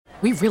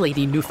We really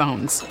need new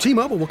phones.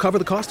 T-Mobile will cover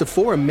the cost of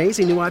 4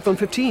 amazing new iPhone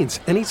 15s,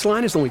 and each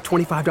line is only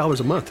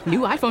 $25 a month. New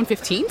iPhone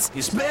 15s?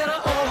 It's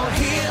better over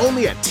here.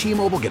 Only at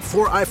T-Mobile, get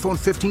 4 iPhone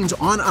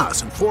 15s on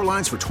us and 4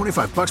 lines for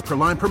 $25 per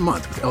line per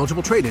month with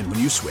eligible trade-in when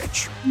you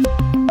switch.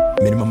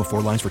 Minimum of 4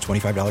 lines for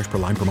 $25 per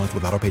line per month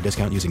with autopay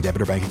discount using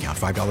debit or bank account.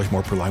 $5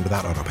 more per line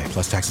without autopay,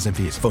 plus taxes and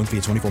fees. Phone fee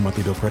at 24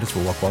 monthly bill credits for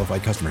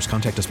well-qualified customers.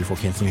 Contact us before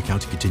canceling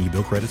account to continue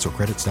bill credits or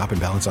credit stop and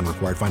balance on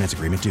required finance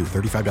agreement due.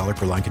 $35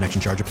 per line connection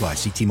charge applies.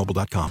 See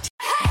T-Mobile.com.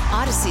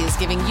 Odyssey is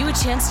giving you a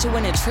chance to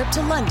win a trip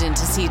to London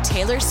to see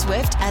Taylor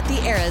Swift at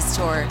the Eras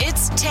Tour.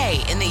 It's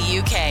Tay in the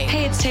UK.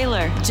 Hey, it's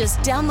Taylor. Just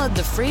download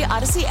the free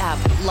Odyssey app,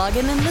 log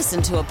in and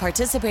listen to a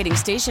participating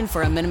station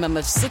for a minimum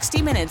of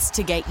 60 minutes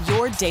to get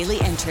your daily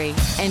entry.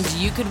 And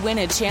you could win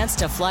a chance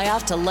to fly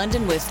off to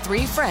London with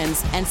 3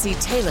 friends and see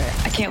Taylor.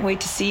 I can't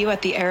wait to see you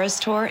at the Eras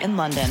Tour in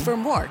London. For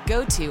more,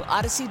 go to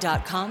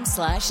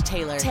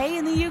odyssey.com/Taylor. Tay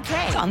in the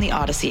UK. It's on the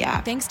Odyssey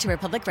app. Thanks to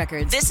Republic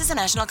Records. This is a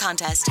national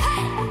contest.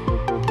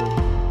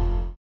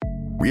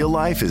 Real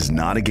life is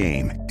not a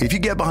game. If you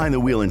get behind the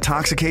wheel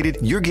intoxicated,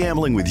 you're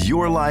gambling with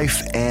your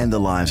life and the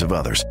lives of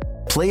others.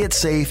 Play it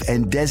safe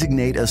and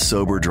designate a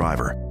sober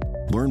driver.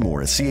 Learn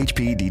more at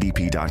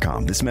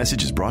chpddp.com. This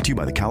message is brought to you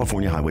by the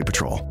California Highway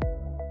Patrol.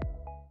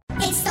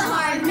 It's the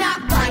Hard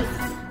Knock Life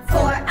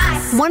for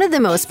us. One of the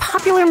most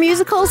popular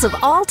musicals of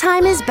all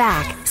time is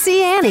back.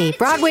 See Annie,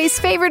 Broadway's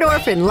favorite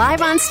orphan,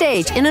 live on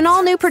stage in an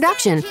all-new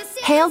production,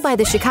 hailed by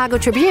the Chicago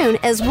Tribune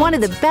as one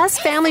of the best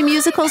family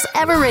musicals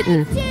ever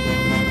written.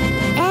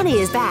 Annie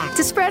is back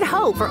to spread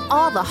hope for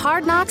all the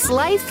hard knocks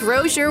life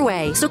throws your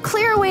way. So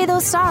clear away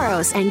those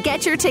sorrows and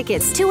get your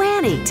tickets to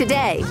Annie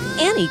today.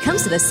 Annie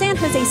comes to the San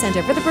Jose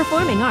Center for the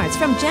Performing Arts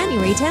from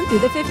January 10th through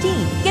the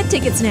 15th. Get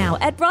tickets now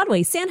at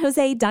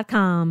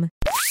BroadwaySanJose.com.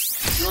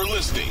 You're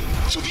listening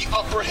to the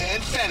Upper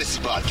Hand Fantasy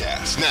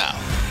Podcast. Now,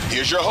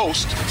 here's your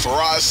host,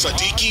 Faraz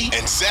Siddiqui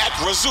and Zach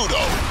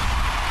Rizzuto.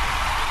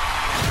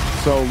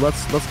 So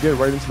let's get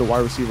right into the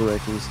wide receiver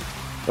rankings.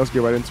 Let's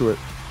get right into it.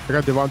 I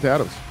got Davante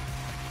Adams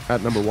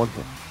at number 1.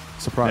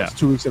 Surprise, yeah.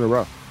 2 weeks in a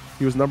row.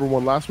 He was number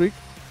 1 last week.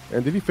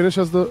 And did he finish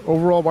as the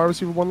overall wide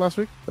receiver 1 last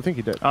week? I think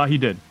he did. He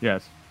did,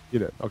 yes. He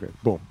did. Okay,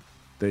 boom.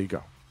 There you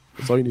go.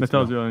 That's all you need to know. That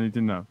tells you all you need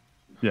to know.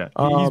 Yeah,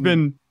 he's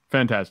been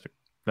fantastic.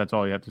 That's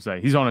all you have to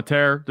say. He's on a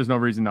tear. There's no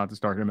reason not to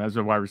start him as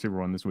a wide receiver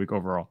 1 this week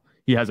overall.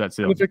 He has that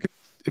ceiling.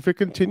 If it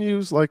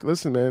continues,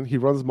 listen, man, he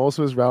runs most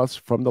of his routes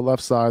from the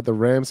left side. The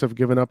Rams have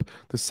given up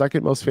the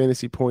second most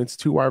fantasy points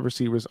to wide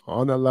receivers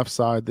on the left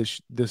side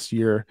this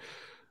year.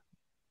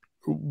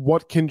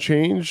 What can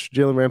change?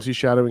 Jalen Ramsey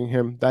shadowing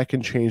him. That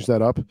can change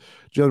that up.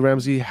 Jalen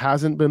Ramsey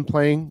hasn't been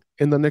playing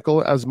in the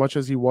nickel as much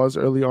as he was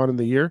early on in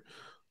the year.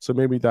 So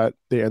maybe that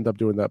they end up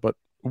doing that, but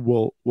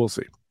we'll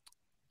see.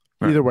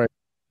 Right. Either way,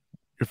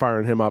 you're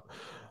firing him up.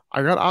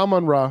 I got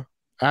Amon-Ra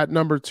at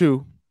number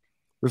 2.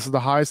 This is the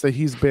highest that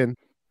he's been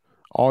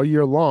all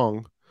year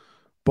long,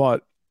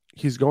 but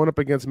he's going up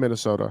against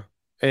Minnesota.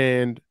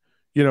 And,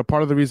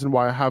 part of the reason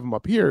why I have him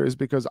up here is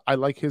because I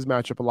like his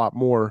matchup a lot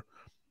more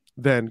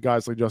than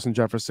guys like Justin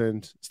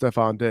Jefferson,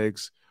 Stephon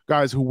Diggs,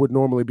 guys who would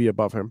normally be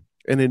above him.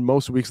 And in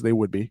most weeks, they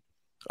would be.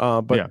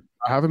 But yeah.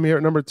 I have him here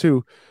at number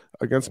 2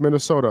 against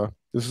Minnesota.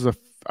 This is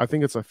I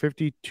think it's a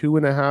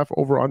 52.5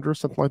 over under,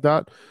 something like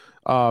that.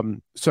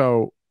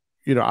 So,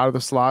 out of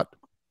the slot,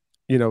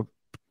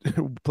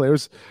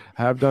 players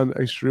have done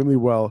extremely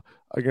well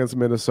against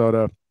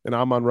Minnesota. And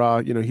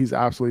Amon-Ra, he's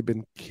absolutely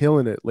been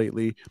killing it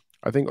lately.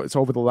 I think it's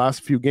over the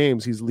last few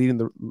games,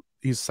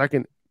 he's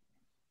second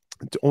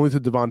only to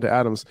Davante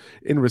Adams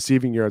in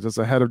receiving yards. That's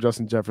ahead of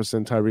Justin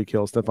Jefferson, Tyreek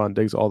Hill, Stephon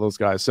Diggs, all those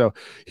guys. So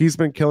he's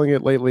been killing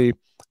it lately.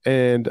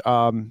 And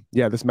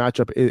this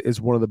matchup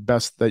is one of the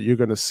best that you're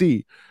going to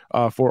see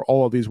for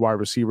all of these wide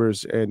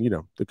receivers. And,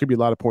 there could be a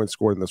lot of points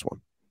scored in this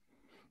one.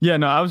 Yeah,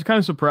 no, I was kind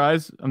of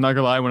surprised. I'm not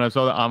going to lie when I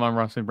saw that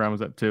Amon-Ra St. Brown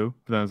was at 2.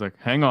 But then I was like,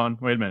 hang on,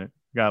 wait a minute.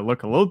 Got to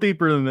look a little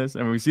deeper than this.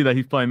 And we see that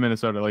he's playing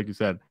Minnesota, like you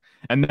said.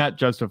 And that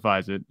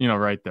justifies it,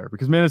 right there.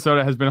 Because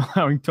Minnesota has been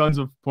allowing tons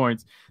of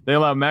points. They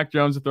allowed Mac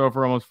Jones to throw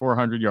for almost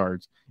 400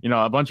 yards.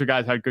 A bunch of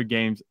guys had good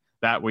games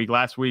that week.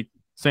 Last week,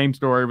 same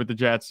story with the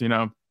Jets.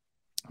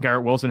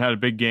 Garrett Wilson had a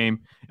big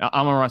game.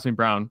 Amon-Ra St.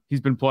 Brown, he's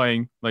been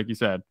playing, like you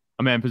said,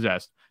 a man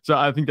possessed. So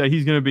I think that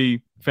he's going to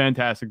be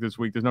fantastic this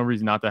week. There's no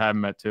reason not to have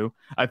him at 2.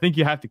 I think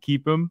you have to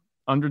keep him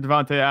under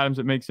Davante Adams.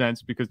 It makes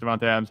sense because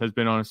Davante Adams has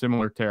been on a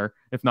similar tear,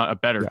 if not a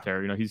better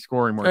tear. He's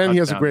scoring more. And he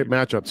has a great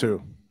matchup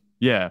too.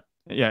 Yeah,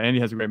 and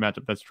he has a great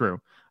matchup. That's true.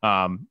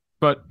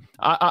 But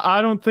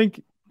I don't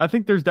think. I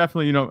think there's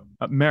definitely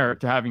a merit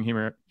to having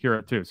him here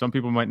at 2. Some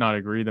people might not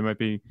agree. They might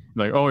be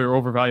like, "Oh, you're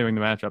overvaluing the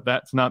matchup."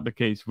 That's not the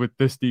case with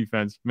this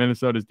defense.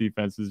 Minnesota's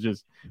defense is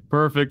just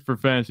perfect for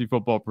fantasy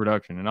football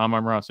production. And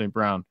Amon-Ra St.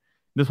 Brown,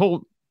 this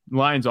whole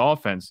Lions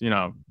offense,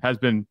 has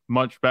been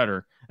much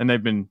better, and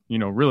they've been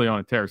really on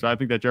a tear. So I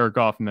think that Jared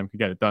Goff and them could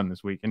get it done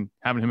this week. And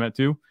having him at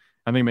 2,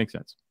 I think makes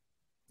sense.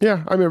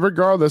 Yeah, I mean,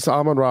 regardless,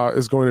 Amon-Ra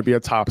is going to be a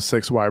top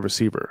 6 wide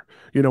receiver,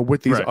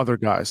 with these other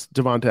guys,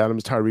 Davante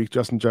Adams, Tyreek,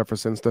 Justin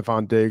Jefferson,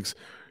 Stephon Diggs.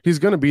 He's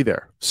going to be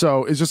there.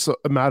 So it's just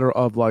a matter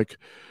of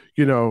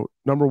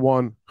number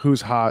one,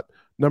 who's hot.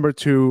 Number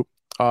two,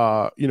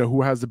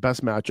 who has the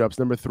best matchups.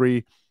 Number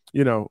three,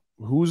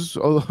 who's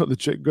a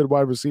legit good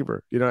wide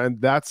receiver,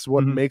 and that's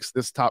what makes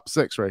this top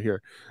six right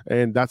here.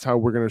 And that's how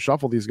we're going to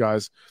shuffle these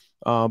guys.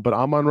 But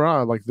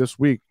Amon-Ra, like this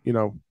week,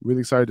 really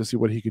excited to see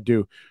what he could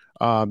do.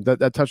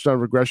 That touchdown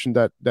regression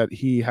that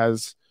he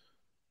has,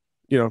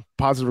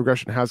 positive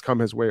regression has come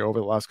his way over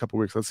the last couple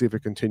of weeks. Let's see if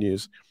it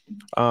continues.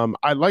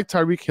 I like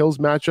Tyreek Hill's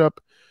matchup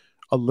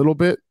a little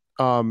bit,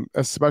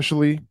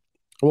 especially,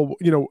 well,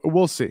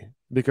 we'll see,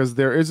 because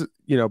there is,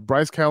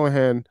 Bryce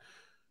Callahan,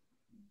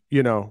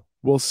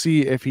 we'll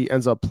see if he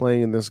ends up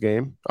playing in this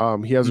game.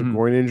 He has a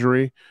groin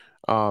injury.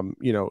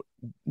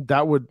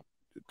 That would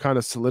kind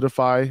of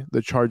solidify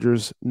the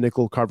Chargers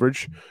nickel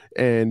coverage.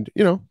 And,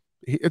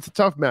 it's a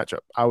tough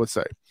matchup, I would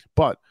say.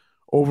 But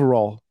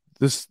overall,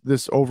 this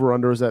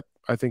over-under is at,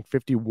 I think,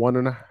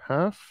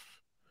 51.5, if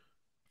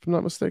I'm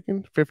not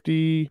mistaken.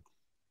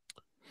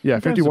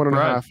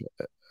 51.5.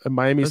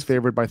 Miami's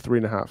favored by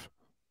 3.5.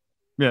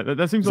 Yeah,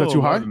 that seems a little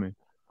too high to me.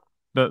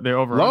 The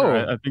over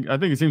low. I think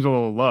it seems a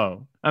little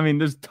low. I mean,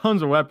 there's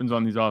tons of weapons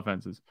on these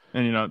offenses,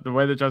 and the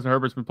way that Justin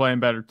Herbert's been playing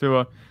better.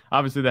 Tua,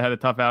 obviously they had a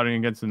tough outing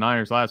against the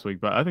Niners last week,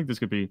 but I think this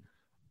could be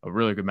a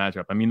really good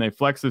matchup. I mean, they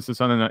flexed this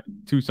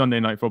to Sunday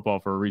night football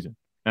for a reason,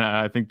 and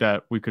I think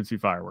that we could see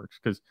fireworks,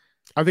 because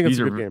I think it's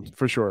a good game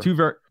for sure.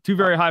 Two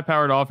very high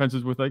powered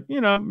offenses with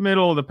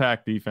middle of the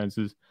pack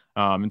defenses.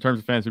 In terms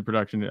of fantasy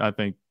production, I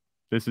think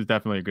this is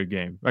definitely a good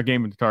game. A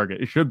game with the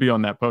target. It should be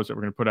on that post that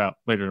we're going to put out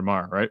later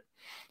tomorrow, right?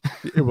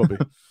 It will be.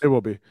 It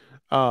will be.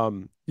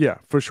 Yeah,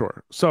 for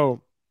sure.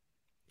 So,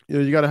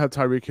 you got to have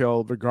Tyreek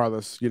Hill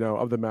regardless,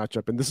 of the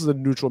matchup. And this is a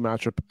neutral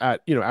matchup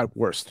at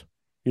worst.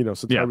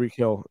 So Tyreek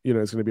Hill,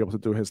 is going to be able to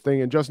do his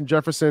thing. And Justin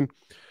Jefferson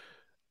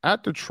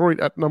at Detroit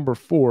at number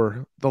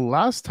 4. The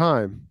last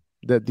time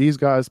that these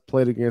guys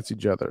played against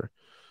each other,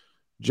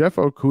 Jeff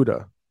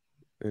Okudah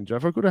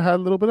had a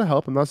little bit of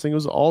help. I'm not saying it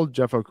was all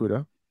Jeff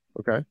Okudah.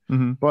 Okay.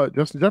 But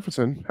Justin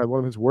Jefferson had one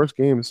of his worst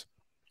games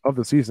of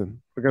the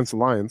season against the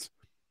Lions.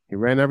 He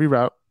ran every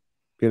route.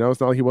 It's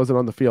not like he wasn't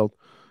on the field,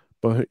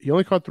 but he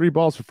only caught 3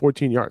 balls for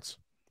 14 yards.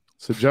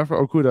 So Jeff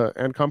Okudah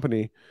and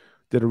company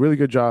did a really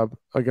good job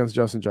against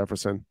Justin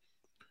Jefferson.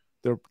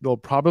 They'll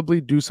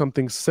probably do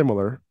something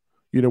similar,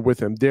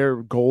 with him. Their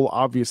goal,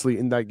 obviously,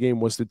 in that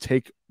game was to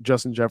take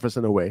Justin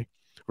Jefferson away,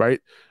 right?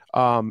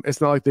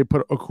 It's not like they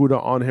put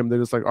Okudah on him. They're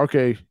just like,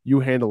 okay,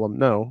 you handle him.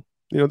 No,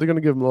 they're going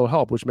to give him a little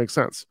help, which makes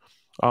sense.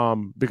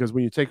 Because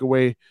when you take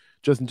away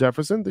Justin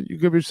Jefferson, that you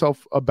give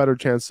yourself a better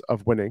chance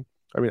of winning.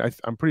 I mean,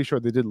 I'm pretty sure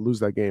they didn't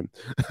lose that game,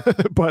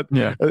 but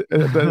yeah. at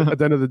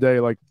the end of the day,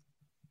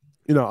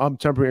 I'm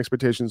tempering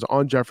expectations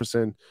on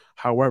Jefferson.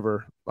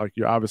 However,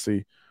 you're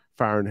obviously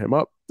firing him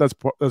up. That's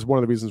one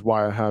of the reasons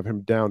why I have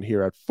him down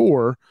here at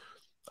 4.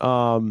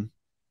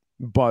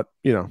 But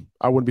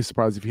I wouldn't be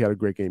surprised if he had a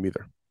great game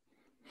either.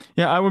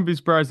 Yeah, I wouldn't be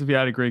surprised if he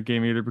had a great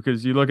game either,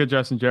 because you look at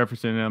Justin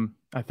Jefferson, and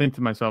I think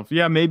to myself,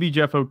 yeah, maybe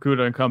Jeff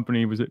Okudah and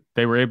company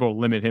they were able to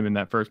limit him in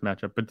that first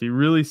matchup. But do you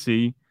really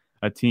see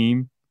a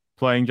team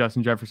playing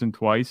Justin Jefferson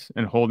twice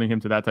and holding him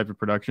to that type of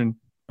production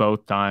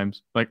both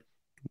times?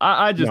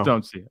 I just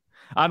don't see it.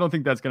 I don't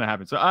think that's going to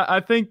happen. So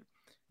I think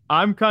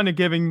I'm kind of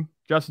giving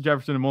Justin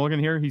Jefferson a mulligan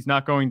here. He's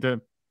not going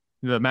to.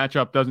 The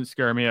matchup doesn't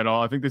scare me at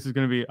all. I think this is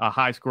going to be a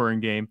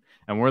high-scoring game,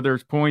 and where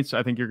there's points,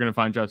 I think you're going to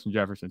find Justin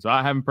Jefferson. So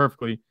I have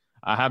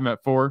him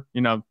at 4,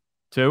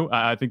 2.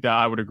 I think that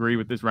I would agree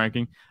with this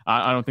ranking.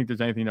 I don't think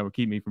there's anything that would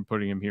keep me from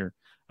putting him here.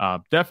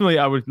 Definitely,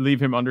 I would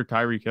leave him under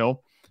Tyreek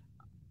Hill.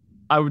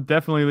 I would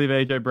definitely leave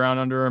A.J. Brown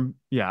under him.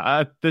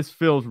 Yeah, this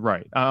feels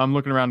right. I'm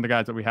looking around the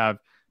guys that we have.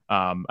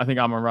 I think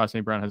Amon-Ra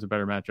St. Brown has a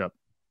better matchup.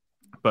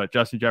 But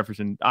Justin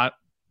Jefferson,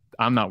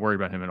 I'm not worried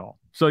about him at all.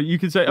 So you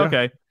could say,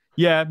 okay,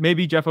 yeah,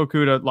 maybe Jeff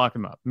Okudah, lock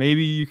him up.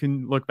 Maybe you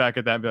can look back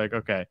at that and be like,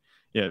 okay,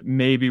 yeah,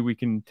 maybe we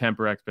can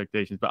temper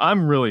expectations. But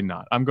I'm really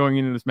not. I'm going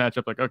into this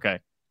matchup like, okay,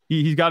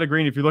 he's got a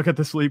green. If you look at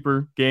the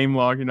sleeper game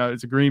log,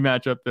 it's a green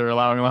matchup. They're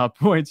allowing a lot of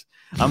points.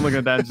 I'm looking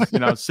at that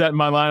and just, setting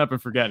my lineup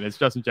and forgetting. It's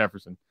Justin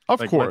Jefferson. Of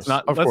course.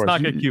 Let's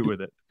not get cute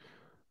with it.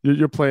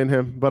 You're playing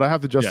him, but I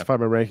have to justify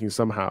my rankings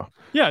somehow.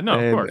 Yeah, no,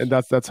 of course. And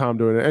that's how I'm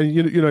doing it. And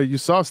you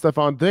saw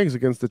Stephon Diggs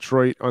against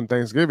Detroit on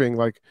Thanksgiving.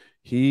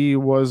 He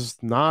was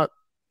not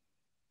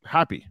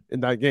happy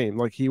in that game.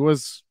 He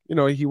was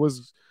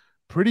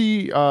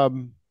pretty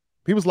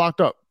he was locked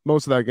up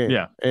most of that game.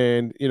 Yeah.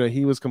 And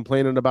he was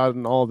complaining about it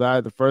and all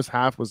that. The first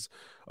half was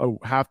a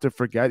half to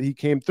forget. He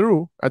came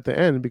through at the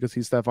end because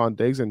he's Stephon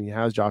Diggs and he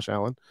has Josh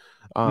Allen,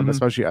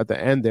 especially at the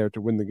end there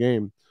to win the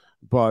game.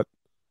 But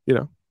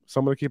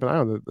someone to keep an eye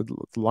on.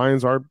 The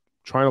Lions are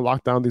trying to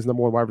lock down these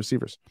number 1 wide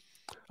receivers.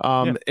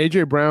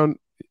 A.J. Brown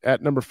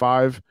at number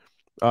 5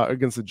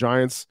 against the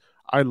Giants.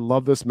 I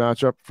love this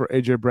matchup for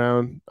A.J.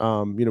 Brown.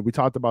 We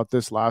talked about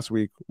this last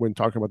week when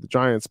talking about the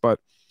Giants, but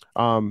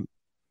and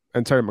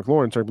Terry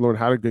McLaurin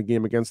had a good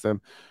game against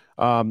them.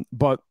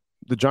 But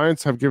the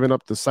Giants have given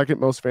up the second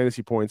most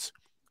fantasy points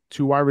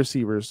to wide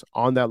receivers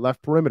on that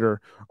left perimeter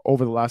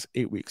over the last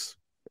 8 weeks.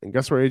 And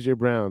guess where A.J.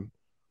 Brown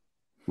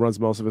runs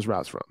most of his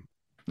routes from?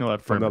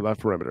 from the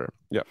left perimeter.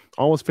 Yeah,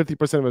 almost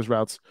 50% of his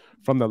routes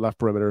from the left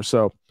perimeter.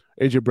 So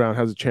AJ Brown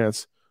has a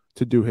chance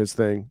to do his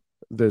thing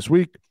this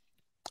week.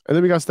 And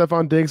then we got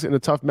Stephon Diggs in a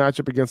tough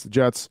matchup against the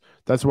Jets.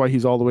 That's why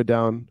he's all the way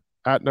down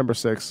at number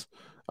 6.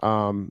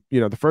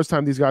 The first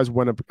time these guys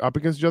went up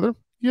against each other,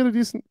 he had a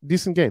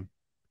decent game.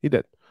 He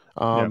did.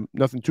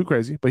 Nothing too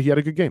crazy, but he had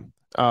a good game.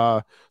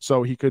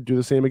 So he could do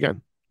the same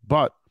again.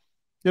 But,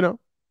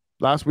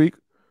 last week,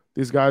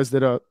 these guys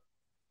did a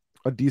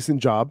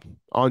decent job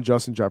on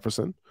Justin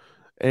Jefferson.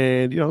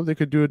 And, they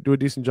could do a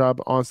decent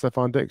job on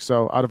Stephon Diggs.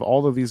 So out of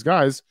all of these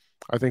guys,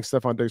 I think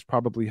Stephon Diggs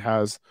probably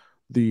has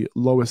the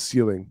lowest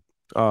ceiling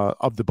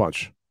of the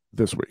bunch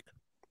this week.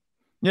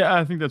 Yeah,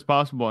 I think that's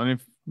possible. And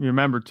if you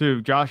remember,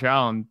 too, Josh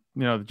Allen,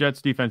 the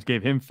Jets defense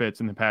gave him fits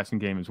in the passing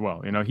game as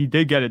well. He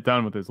did get it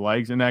done with his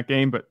legs in that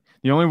game, but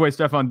the only way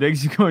Stephon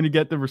Diggs is going to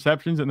get the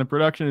receptions and the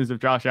production is if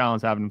Josh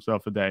Allen's having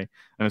himself a day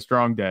and a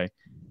strong day.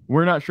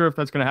 We're not sure if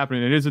that's going to happen.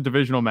 It is a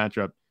divisional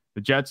matchup.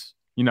 The Jets,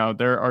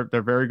 they're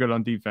very good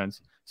on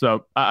defense.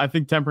 So I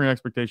think tempering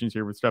expectations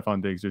here with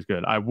Stephon Diggs is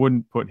good. I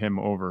wouldn't put him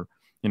over,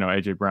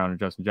 AJ Brown or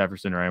Justin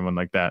Jefferson or anyone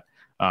like that.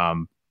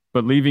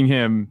 But leaving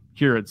him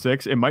here at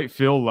 6, it might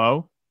feel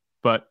low,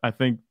 but I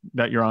think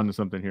that you're onto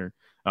something here.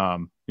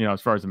 As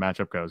far as the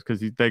matchup goes,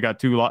 because they got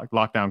 2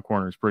 lockdown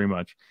corners pretty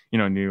much,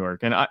 in New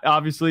York. And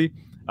obviously,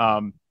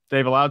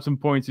 they've allowed some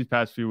points these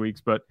past few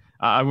weeks, but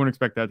I wouldn't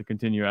expect that to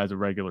continue as a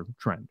regular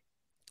trend.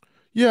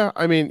 Yeah,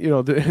 I mean,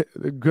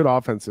 the good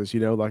offenses,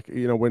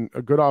 when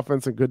a good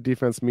offense and good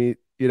defense meet,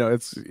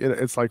 it's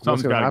like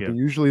what's going to happen.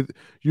 Usually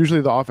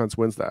the offense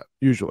wins that.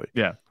 Usually,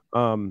 yeah.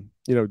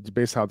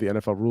 Based how the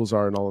NFL rules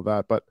are and all of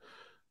that, but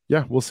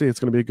yeah, we'll see. It's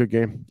going to be a good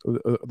game.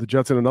 The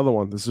Jets in another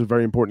one. This is a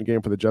very important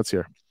game for the Jets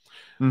here.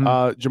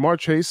 Mm-hmm. Ja'Marr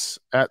Chase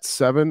at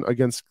 7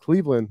 against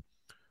Cleveland.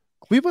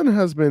 Cleveland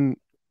has been,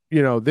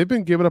 they've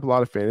been giving up a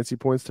lot of fantasy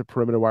points to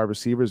perimeter wide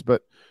receivers,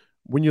 but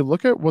when you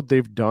look at what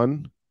they've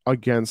done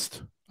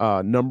against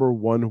number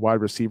 1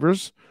 wide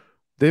receivers,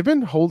 they've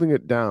been holding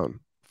it down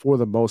for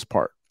the most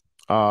part,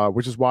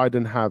 which is why I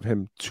didn't have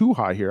him too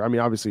high here. I mean,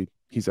 obviously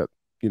he's at,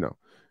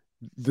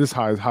 this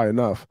high is high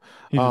enough.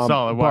 He's a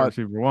solid wide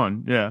receiver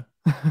 1. Yeah.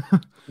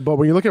 But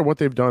when you look at what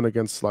they've done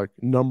against like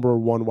number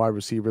 1 wide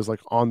receivers, like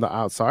on the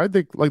outside,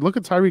 they look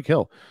at Tyreek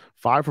Hill,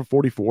 5 for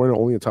 44 and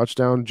only a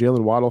touchdown.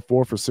 Jalen Waddle,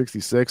 4 for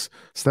 66.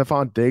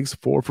 Stephon Diggs,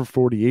 4 for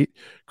 48.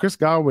 Chris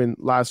Godwin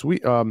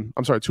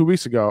 2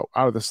 weeks ago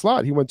out of the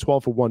slot, he went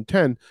 12 for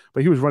 110,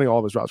 but he was running all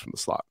of his routes from the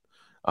slot.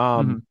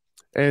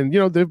 And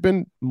there've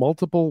been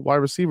multiple wide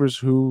receivers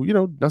who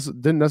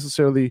didn't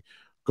necessarily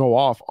go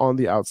off on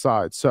the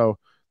outside. So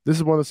this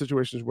is one of the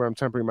situations where I'm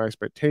tempering my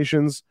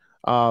expectations.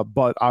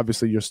 But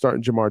obviously you're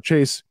starting Ja'Marr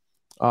Chase.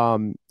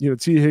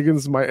 T.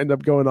 Higgins might end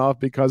up going off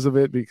because of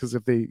it, because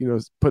if they,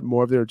 put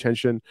more of their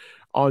attention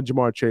on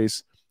Ja'Marr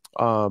Chase.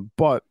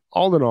 But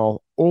all in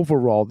all,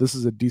 overall, this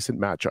is a decent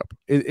matchup.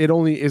 It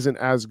only isn't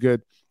as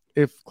good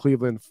if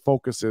Cleveland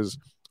focuses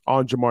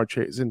on Ja'Marr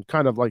Chase and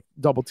kind of like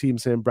double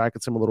teams him,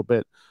 brackets him a little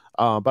bit.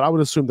 But I would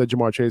assume that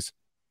Ja'Marr Chase,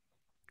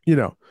 he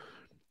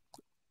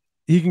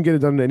can get it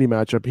done in any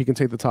matchup. He can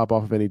take the top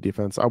off of any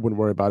defense. I wouldn't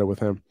worry about it with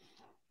him.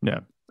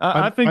 Yeah.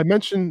 I think I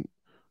mentioned.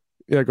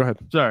 Yeah, go ahead.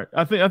 Sorry,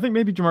 I think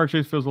maybe Ja'Marr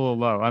Chase feels a little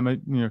low. I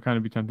might kind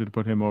of be tempted to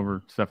put him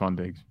over Stephon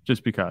Diggs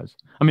just because.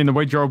 I mean, the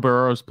way Joe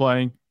Burrow is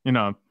playing,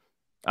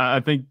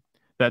 I think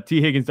that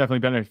T. Higgins definitely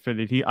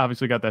benefited. He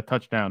obviously got that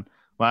touchdown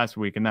last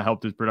week, and that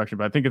helped his production.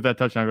 But I think if that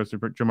touchdown goes to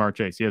Ja'Marr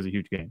Chase, he has a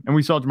huge game. And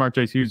we saw Ja'Marr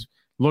Chase. He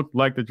looked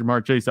like the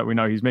Ja'Marr Chase that we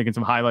know. He's making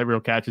some highlight reel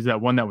catches. That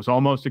one that was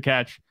almost a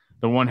catch,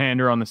 the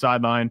one-hander on the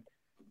sideline.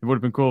 It would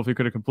have been cool if he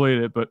could have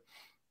completed it, but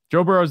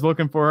Joe Burrow's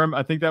looking for him.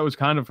 I think that was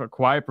kind of a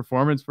quiet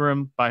performance for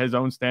him by his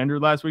own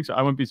standard last week. So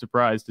I wouldn't be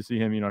surprised to see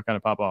him, kind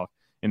of pop off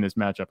in this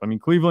matchup. I mean,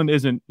 Cleveland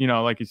isn't,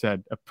 like you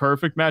said, a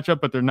perfect matchup,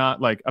 but they're not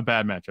like a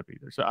bad matchup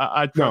either. So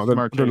I trust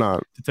Ja'Marr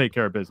Chase to take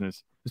care of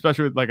business,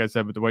 especially with, like I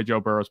said, with the way Joe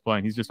Burrow's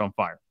playing. He's just on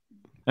fire.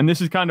 And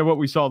this is kind of what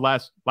we saw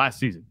last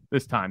season.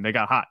 This time they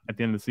got hot at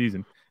the end of the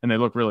season and they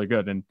look really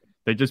good. And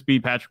they just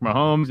beat Patrick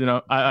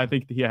Mahomes. I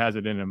think he has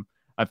it in him.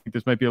 I think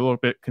this might be a little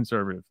bit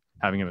conservative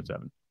having him at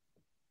 7.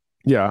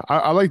 Yeah,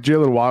 I like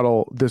Jalen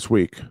Waddle this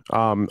week.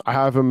 I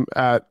have him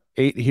at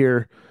 8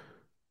 here.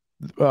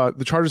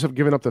 The Chargers have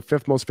given up the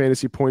 5th most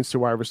fantasy points to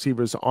wide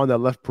receivers on that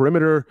left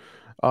perimeter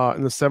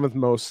and the 7th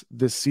most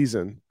this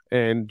season.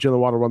 And Jalen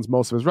Waddle runs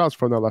most of his routes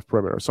from that left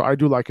perimeter. So I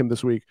do like him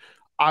this week.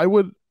 I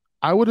would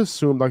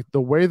assume, like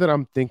the way that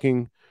I'm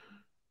thinking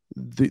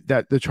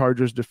that the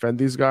Chargers defend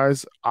these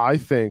guys, I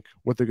think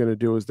what they're going to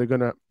do is they're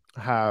going to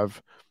have,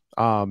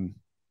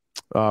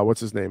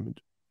 what's his name?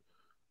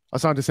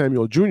 Asante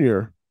Samuel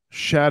Jr.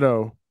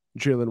 shadow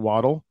Jalen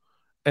Waddle,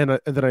 and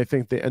then I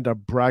think they end up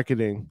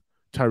bracketing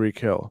Tyreek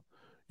Hill.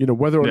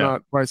 Whether or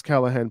not Bryce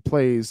Callahan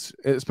plays,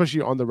 especially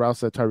on the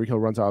routes that Tyreek Hill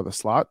runs out of the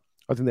slot,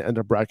 I think they end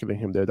up bracketing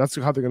him there. That's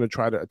how they're going to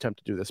try to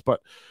attempt to do this,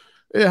 but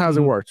it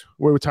hasn't worked.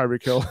 We're with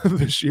Tyreek Hill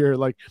this year.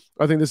 Like,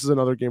 I think this is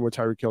another game where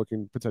Tyreek Hill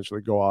can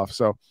potentially go off.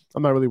 So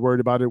I'm not really worried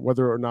about it.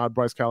 Whether or not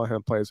Bryce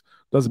Callahan plays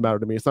doesn't matter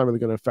to me. It's not really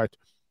going to affect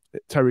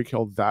Tyreek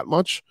Hill that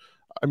much.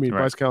 I mean,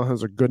 Right. Bryce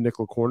Callahan's a good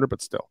nickel corner,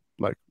 but still,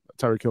 like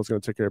Tyreek Hill's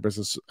going to take care of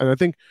business. And I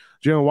think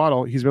Jalen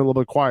Waddle, he's been a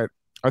little bit quiet.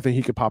 I think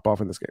he could pop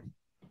off in this game.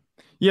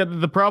 Yeah,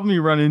 the problem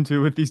you run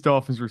into with these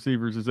Dolphins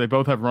receivers is they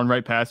both have run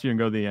right past you and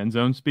go the end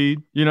zone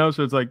speed, so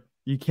it's like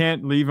you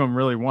can't leave them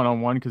really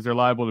one-on-one because they're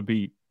liable to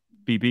be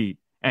beat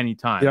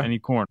anytime, any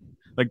corner.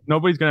 Like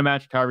nobody's going to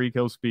match Tyreek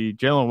Hill's speed.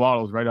 Jalen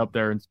Waddle's right up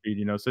there in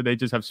speed, so they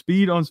just have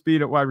speed on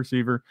speed at wide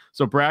receiver.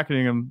 So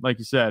bracketing them, like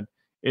you said,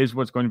 is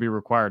what's going to be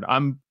required.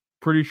 I'm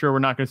pretty sure we're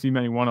not going to see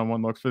many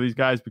one-on-one looks for these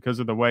guys because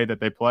of the way that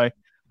they play.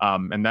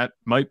 And that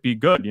might be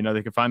good.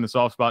 They can find the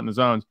soft spot in the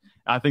zones.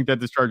 I think that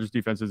this Chargers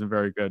defense isn't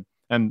very good.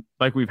 And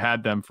like we've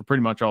had them for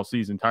pretty much all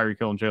season, Tyreek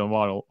Hill and Jalen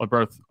Waddle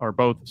are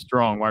both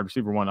strong wide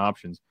receiver one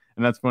options.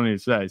 And that's funny to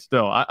say.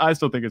 Still, I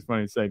still think it's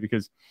funny to say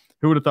because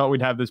who would have thought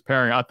we'd have this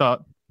pairing?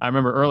 I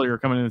remember earlier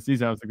coming into the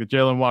season, I was like, the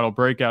Jalen Waddle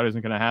breakout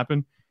isn't going to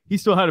happen. He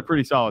still had a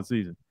pretty solid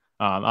season.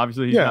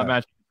 Obviously, he's not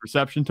matching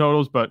reception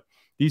totals, but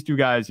these two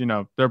guys,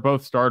 they're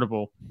both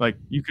startable. Like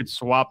you could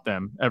swap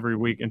them every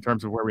week in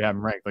terms of where we have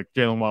them ranked. Like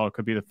Jalen Waddle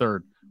could be the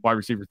third wide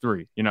receiver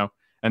 3,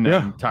 and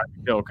then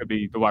Tyreek Hill could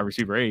be the wide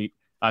receiver 8.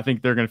 I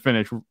think they're going to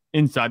finish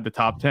inside the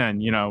top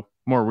 10,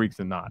 more weeks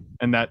than not.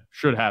 And that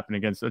should happen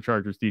against a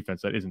Chargers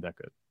defense that isn't that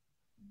good.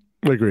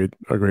 Agreed.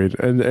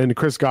 And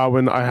Chris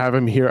Godwin, I have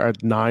him here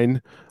at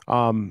 9.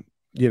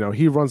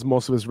 He runs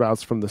most of his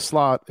routes from the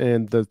slot,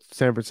 and the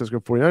San Francisco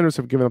 49ers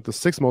have given up the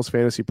 6th most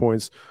fantasy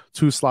points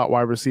to slot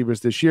wide receivers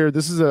this year.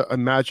 This is a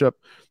matchup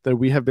that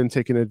we have been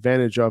taking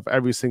advantage of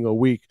every single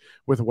week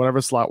with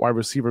whatever slot wide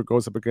receiver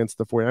goes up against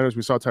the 49ers.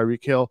 We saw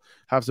Tyreek Hill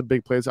have some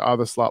big plays out of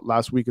the slot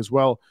last week as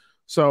well.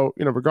 So,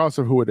 regardless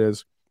of who it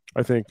is,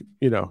 I think,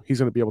 he's going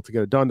to be able to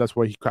get it done. That's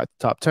why he cracked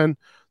the top 10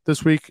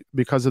 this week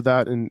because of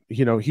that. And,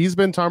 he's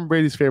been Tom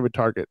Brady's favorite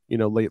target,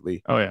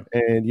 lately. Oh, yeah.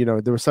 And,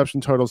 the reception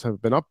totals have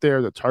been up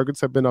there. The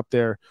targets have been up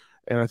there.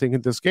 And I think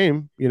in this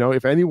game,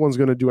 if anyone's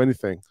going to do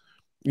anything,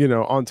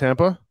 on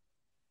Tampa,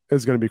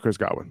 it's going to be Chris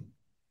Godwin.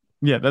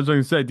 Yeah, that's what I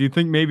was going to say. Do you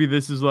think maybe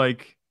this is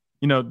like,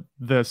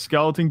 the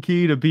skeleton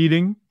key to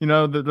beating, the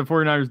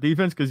 49ers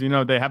defense? Because,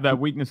 they have that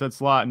weakness at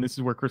slot, and this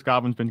is where Chris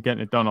Godwin's been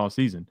getting it done all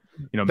season.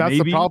 That's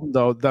maybe the problem,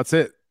 though. That's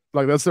it.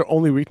 Like, that's their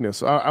only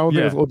weakness. I don't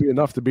think it'll be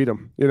enough to beat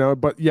them,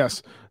 But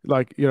yes,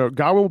 Godwin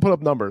will put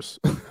up numbers.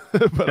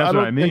 But that's what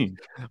I mean.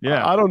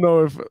 Yeah. I don't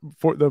know if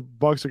the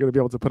Bucs are going to be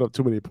able to put up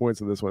too many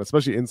points in this one,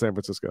 especially in San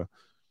Francisco.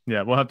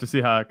 Yeah, we'll have to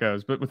see how it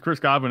goes. But with Chris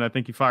Godwin, I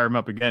think you fire him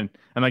up again.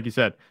 And like you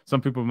said,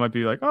 some people might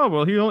be like, oh,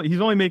 well, he's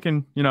only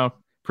making,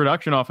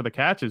 production off of the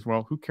catches.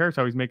 Well, who cares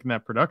how he's making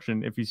that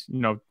production if he's,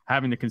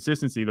 having the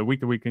consistency, the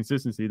week-to-week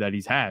consistency that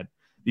he's had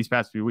these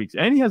past few weeks.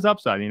 And he has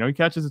upside. He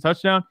catches a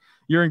touchdown,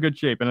 you're in good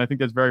shape. And I think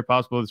that's very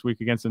possible this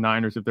week against the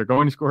Niners. If they're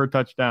going to score a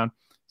touchdown,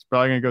 it's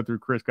probably going to go through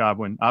Chris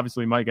Godwin.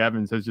 Obviously, Mike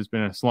Evans has just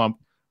been in a slump.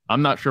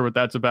 I'm not sure what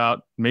that's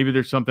about. Maybe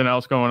there's something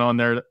else going on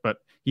there, but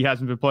he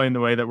hasn't been playing the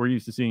way that we're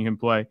used to seeing him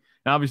play.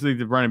 And obviously,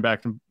 the running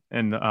backs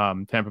in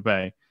Tampa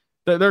Bay,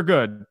 they're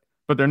good,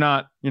 but they're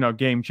not,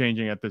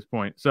 game-changing at this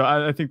point. So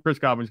I think Chris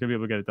Godwin's going to be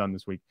able to get it done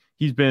this week.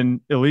 He's been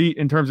elite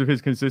in terms of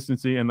his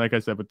consistency, and like I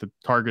said, with the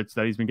targets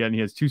that he's been getting, he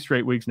has 2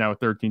 straight weeks now with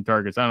 13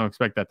 targets. I don't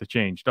expect that to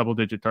change.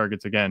 Double-digit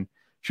targets, again,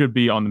 should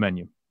be on the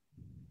menu.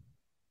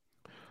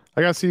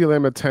 I got CeeDee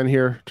Lamb at 10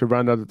 here to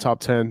round out the top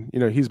 10.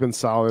 He's been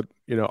solid,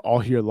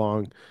 all year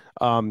long.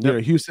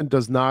 Houston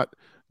does not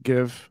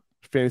give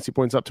fantasy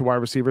points up to wide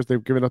receivers.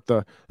 They've given up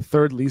the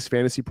 3rd least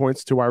fantasy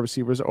points to wide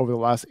receivers over the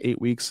last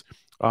 8 weeks,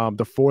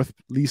 the 4th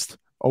least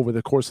over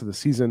the course of the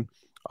season.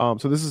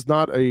 So this is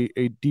not a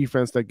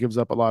defense that gives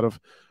up a lot of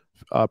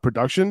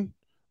production,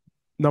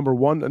 number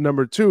one. And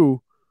number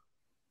two,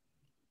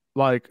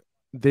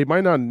 they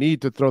might not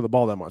need to throw the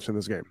ball that much in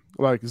this game.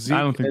 Like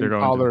Zeke and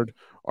Pollard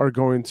are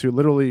going to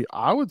literally,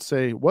 I would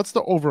say, what's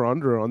the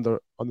over/under on the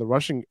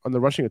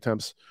rushing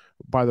attempts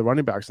by the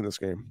running backs in this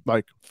game?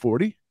 Like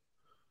 40?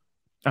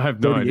 I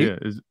have no idea.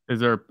 Is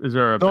there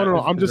a no?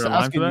 I'm just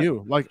asking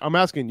you. Like, I'm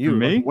asking you.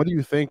 Me? What do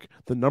you think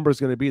the number is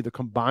going to be? The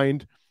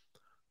combined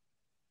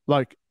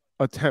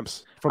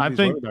attempts from these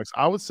running backs.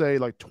 I would say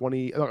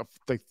 20,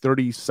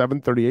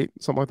 37, 38,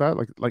 something like that.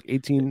 Like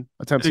 18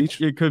 attempts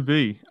each. It could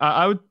be.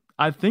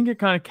 I think it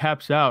kind of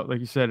caps out,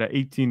 like you said, at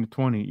 18 to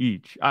 20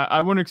 each.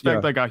 I wouldn't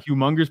expect a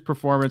humongous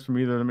performance from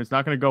either of them. It's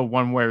not going to go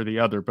one way or the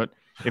other. But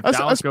if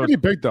that's pretty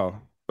big, though.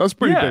 That's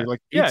pretty big.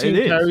 Like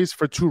 18 carries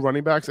for 2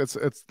 running backs.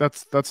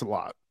 That's a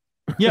lot.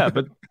 Yeah,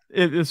 but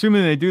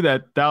assuming they do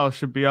that, Dallas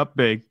should be up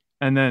big.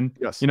 And then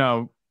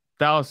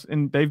Dallas,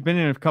 and they've been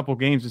in a couple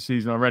games this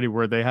season already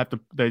where they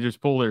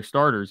just pull their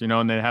starters,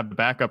 and they have the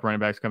backup running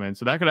backs come in.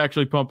 So that could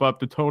actually pump up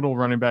the total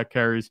running back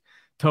carries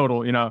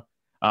total,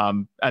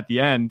 at the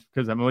end,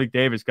 because that Malik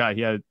Davis guy,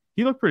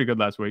 he looked pretty good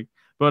last week.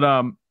 But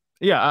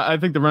I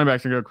think the running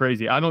backs are going to go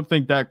crazy. I don't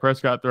think Dak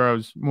Prescott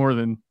throws more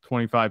than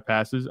 25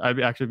 passes.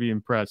 I'd actually be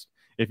impressed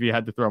if he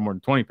had to throw more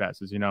than 20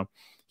 passes.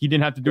 He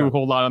didn't have to do a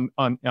whole lot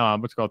on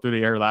through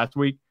the air last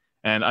week.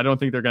 And I don't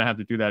think they're going to have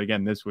to do that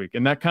again this week.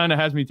 And that kind of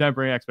has me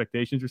tempering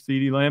expectations for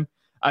CeeDee Lamb.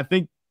 I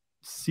think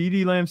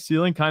CeeDee Lamb's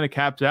ceiling kind of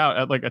caps out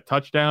at like a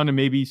touchdown and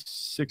maybe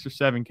 6 or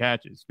 7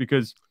 catches,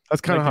 because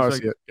that's kind of how I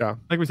see it. Yeah.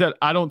 Like we said,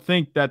 I don't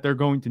think that they're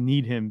going to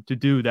need him to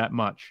do that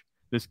much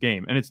this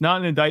game. And it's not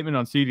an indictment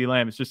on CeeDee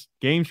Lamb. It's just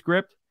game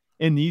script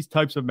in these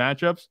types of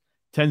matchups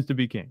tends to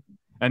be king.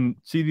 And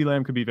CeeDee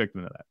Lamb could be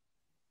victim to that.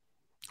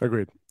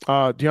 Agreed.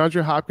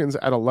 DeAndre Hopkins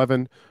at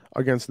 11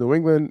 against New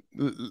England.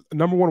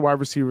 Number one wide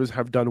receivers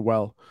have done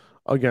well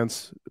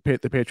against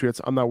the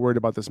Patriots. I'm not worried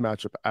about this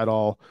matchup at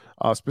all.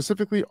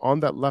 Specifically on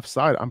that left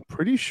side, I'm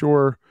pretty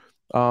sure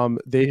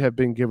they have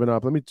been given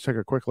up. Let me take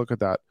a quick look at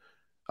that.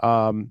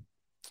 I'm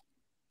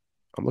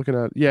looking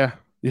at, yeah.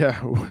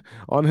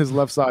 On his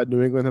left side,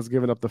 New England has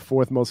given up the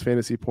 4th most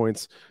fantasy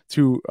points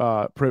to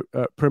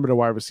perimeter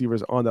wide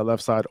receivers on that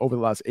left side over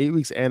the last 8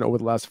 weeks and over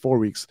the last 4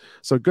 weeks.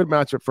 So good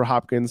matchup for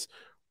Hopkins.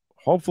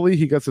 Hopefully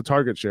he gets the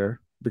target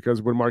share,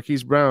 because when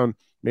Marquise Brown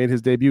made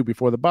his debut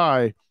before the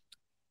bye,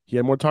 he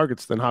had more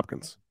targets than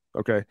Hopkins.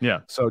 Okay.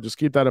 Yeah. So just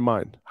keep that in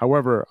mind.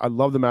 However, I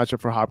love the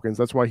matchup for Hopkins.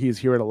 That's why he's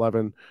here at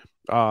 11.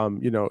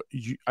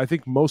 I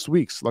think most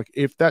weeks, like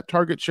if that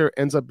target share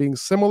ends up being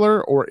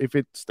similar, or if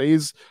it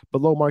stays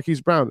below Marquise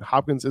Brown,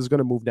 Hopkins is going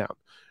to move down.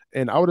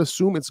 And I would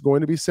assume it's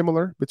going to be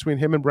similar between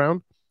him and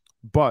Brown,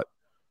 but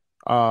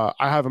I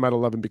have him at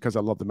 11 because I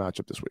love the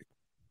matchup this week.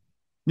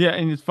 Yeah,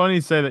 and it's funny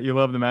to say that you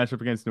love the matchup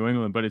against New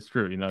England, but it's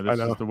true. This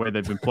is the way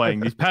they've been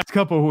playing. These past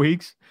couple of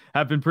weeks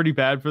have been pretty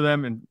bad for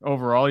them, and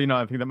overall,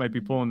 I think that might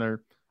be pulling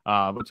their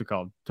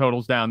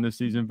totals down this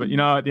season. But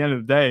at the end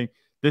of the day,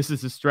 this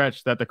is a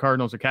stretch that the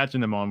Cardinals are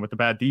catching them on with the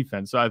bad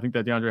defense. So I think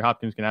that DeAndre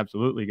Hopkins can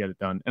absolutely get it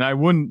done. And I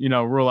wouldn't,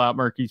 rule out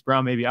Marquise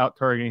Brown maybe out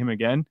targeting him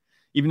again,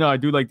 even though I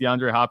do like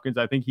DeAndre Hopkins.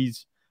 I think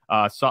he's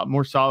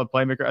more solid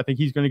playmaker. I think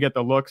he's going to get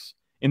the looks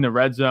in the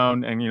red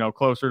zone and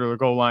closer to the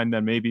goal line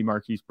than maybe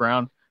Marquise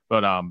Brown.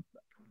 But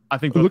I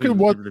think look at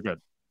what are good.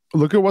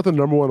 Look at what the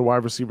number one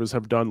wide receivers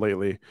have done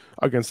lately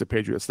against the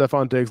Patriots.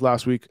 Stephon Diggs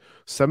last week,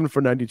 7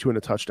 for 92 and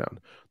a touchdown.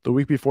 The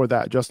week before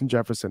that, Justin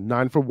Jefferson,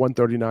 9 for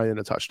 139 and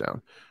a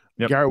touchdown.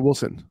 Yep. Garrett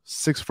Wilson,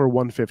 6 for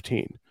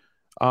 115.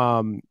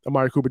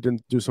 Amari Cooper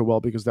didn't do so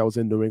well because that was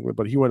in New England,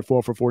 but he went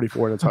 4 for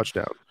 44 and a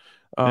touchdown.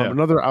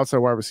 Another outside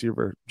wide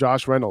receiver,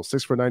 Josh Reynolds,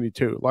 6 for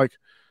 92. Like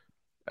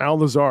Al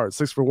Lazard,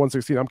 6 for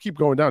 116. I'm keep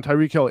going down.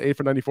 Tyreek Hill, 8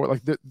 for 94.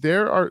 Like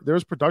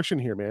there's production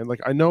here, man.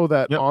 Like I know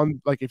that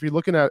if you're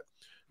looking at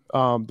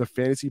the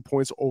fantasy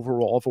points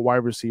overall for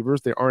wide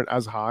receivers, they aren't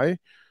as high,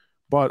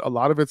 but a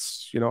lot of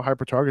it's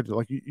hyper targeted.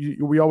 Like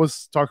we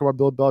always talk about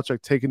Bill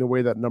Belichick taking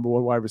away that number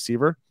one wide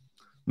receiver.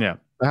 Yeah,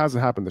 that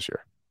hasn't happened this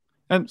year,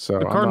 and so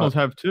the Cardinals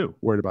have too.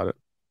 Worried about it.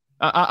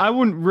 I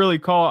wouldn't really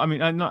call. I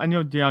mean, I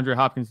know DeAndre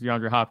Hopkins.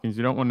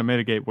 You don't want to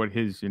mitigate what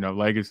his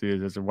legacy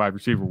is as a wide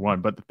receiver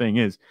one. But the thing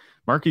is,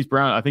 Marquise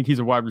Brown, I think he's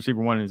a wide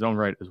receiver one in his own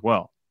right as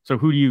well. So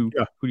who do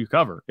you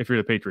cover if you're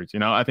the Patriots?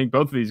 I think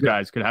both of these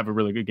guys could have a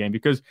really good game,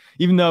 because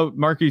even though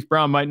Marquise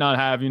Brown might not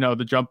have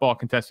the jump ball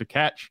contested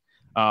catch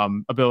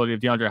ability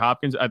of DeAndre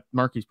Hopkins,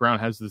 Marquise Brown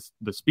has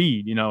the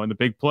speed and the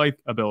big play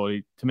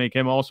ability to make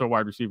him also a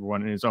wide receiver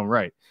one in his own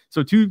right.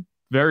 So two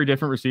very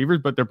different receivers,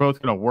 but they're both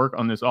going to work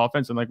on this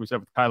offense. And like we said,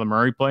 with Kyler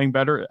Murray playing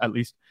better, at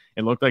least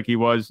it looked like he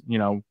was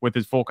with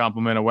his full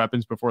complement of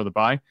weapons before the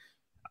bye.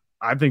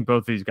 I think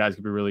both of these guys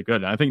could be really good.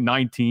 And I think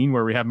 19,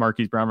 where we have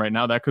Marquise Brown right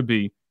now, that could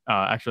be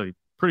actually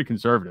pretty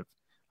conservative.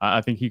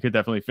 I think he could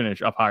definitely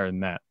finish up higher than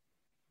that.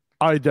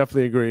 I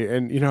definitely agree.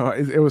 And,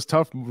 it was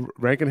tough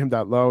ranking him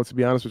that low, to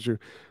be honest with you.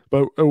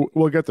 But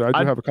we'll get there. I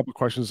do have a couple of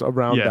questions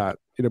around that,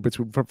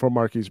 for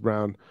Marquise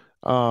Brown.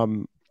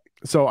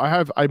 So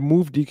I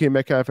moved DK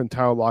Metcalf and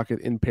Tyler Lockett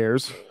in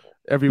pairs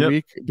every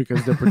week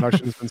because their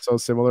production has been so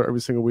similar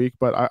every single week.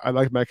 But I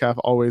like Metcalf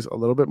always a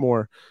little bit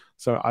more.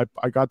 So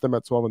I got them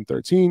at 12 and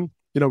 13.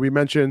 We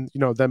mentioned,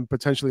 them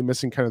potentially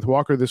missing Kenneth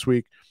Walker this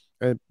week,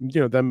 and,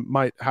 them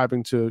might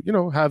having to,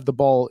 have the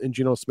ball in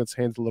Geno Smith's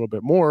hands a little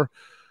bit more.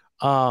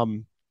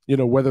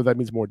 Whether that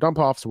means more dump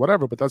offs or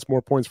whatever, but that's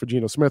more points for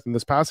Geno Smith in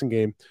this passing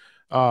game.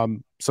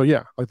 So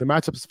yeah, like the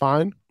matchup is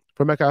fine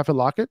for Metcalf and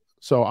Lockett.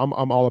 So I'm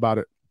all about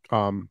it.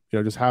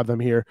 Just have them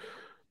here.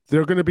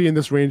 They're going to be in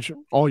this range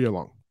all year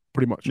long,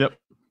 pretty much. Yep.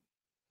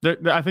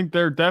 I think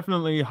they're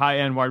definitely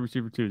high-end wide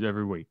receiver twos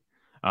every week.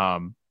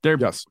 They're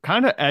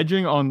kind of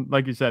edging on,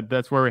 like you said,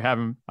 that's where we have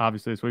them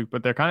obviously this week,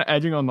 but they're kind of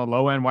edging on the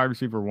low-end wide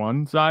receiver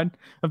one side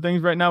of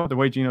things right now with the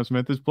way Geno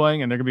Smith is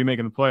playing, and they're going to be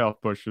making the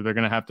playoff push, so they're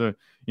going to have to,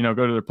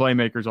 go to their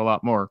playmakers a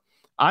lot more.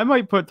 I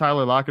might put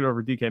Tyler Lockett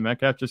over DK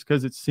Metcalf just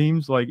because it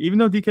seems like, even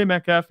though DK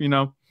Metcalf,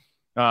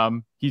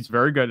 he's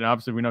very good, and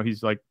obviously we know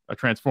he's like a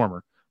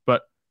transformer,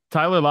 but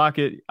Tyler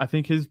Lockett, I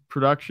think his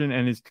production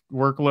and his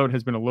workload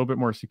has been a little bit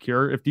more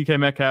secure. If DK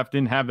Metcalf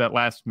didn't have that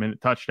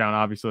last-minute touchdown,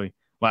 obviously,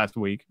 last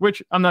week,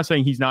 which I'm not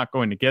saying he's not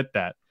going to get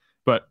that,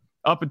 but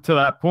up until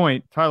that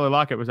point, Tyler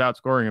Lockett was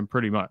outscoring him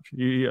pretty much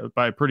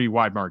by a pretty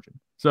wide margin.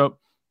 So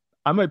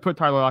I might put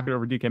Tyler Lockett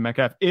over DK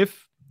Metcalf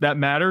if that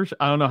matters.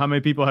 I don't know how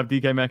many people have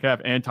DK Metcalf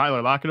and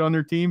Tyler Lockett on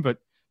their team, but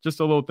just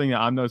a little thing that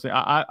I'm noticing,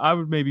 I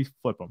would maybe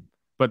flip them,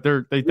 but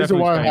they definitely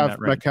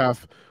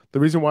the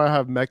reason why I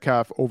have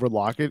Metcalf over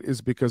Lockett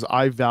is because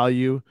I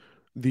value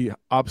the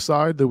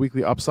upside, the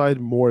weekly upside,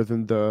 more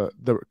than the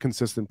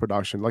consistent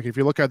production. Like if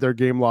you look at their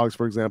game logs,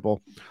 for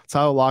example,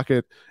 Tyler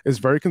Lockett is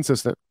very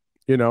consistent.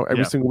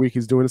 Every single week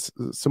he's doing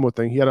a similar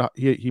thing.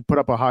 He put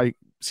up a high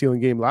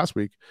ceiling game last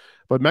week,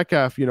 but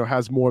Metcalf,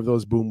 has more of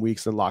those boom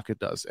weeks than Lockett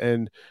does,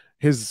 and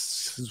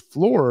his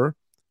floor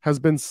has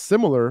been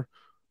similar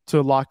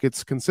to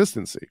Lockett's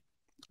consistency.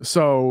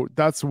 So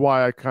that's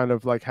why I kind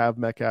of like have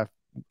Metcalf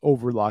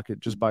over Lockett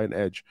just by an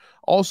edge.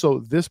 Also,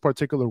 this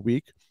particular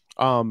week,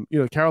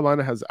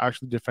 Carolina has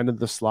actually defended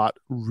the slot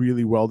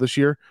really well this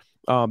year.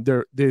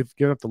 They've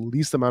given up the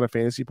least amount of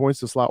fantasy points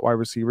to slot wide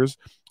receivers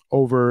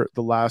over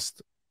the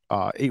last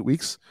 8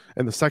 weeks,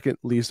 and the second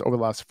least over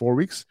the last 4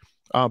 weeks.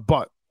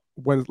 But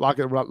when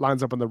Lockett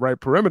lines up on the right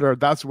perimeter,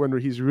 that's when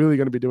he's really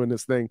going to be doing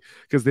this thing,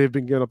 because they've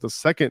been giving up the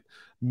second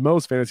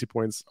most fantasy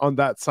points on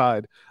that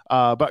side.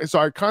 But so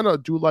I kind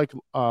of do like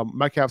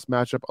Metcalf's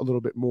matchup a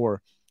little bit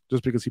more,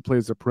 just because he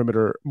plays the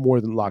perimeter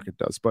more than Lockett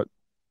does. But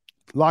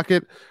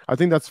Lockett, I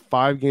think that's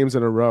 5 games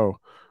in a row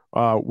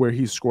where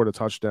he scored a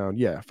touchdown.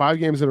 Yeah, 5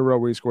 games in a row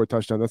where he scored a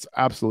touchdown. That's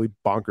absolutely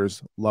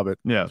bonkers. Love it.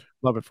 Yeah.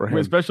 Love it for him.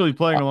 Especially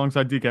playing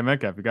alongside DK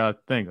Metcalf. You got to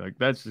think, like,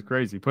 that's just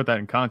crazy. Put that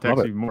in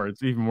context even more.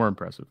 It's even more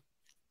impressive.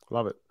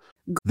 Love it.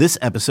 This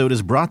episode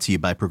is brought to you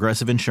by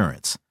Progressive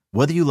Insurance.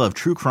 Whether you love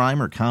true crime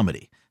or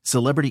comedy,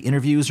 celebrity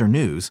interviews or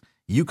news,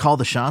 you call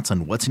the shots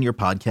on what's in your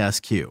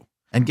podcast queue.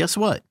 And guess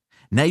what?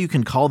 Now you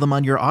can call them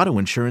on your auto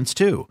insurance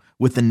too,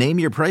 with the Name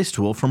Your Price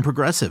tool from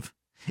Progressive.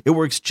 It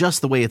works just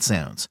the way it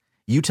sounds.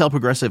 You tell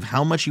Progressive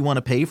how much you want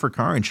to pay for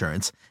car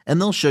insurance, and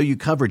they'll show you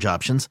coverage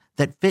options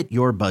that fit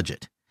your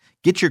budget.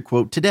 Get your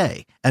quote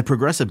today at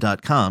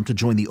Progressive.com to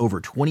join the over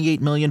 28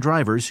 million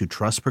drivers who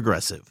trust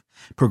Progressive.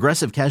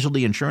 Progressive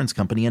Casualty Insurance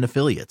Company and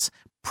Affiliates.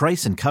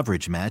 Price and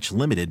coverage match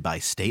limited by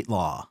state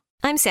law.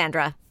 I'm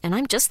Sandra, and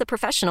I'm just the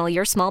professional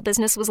your small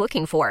business was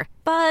looking for.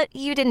 But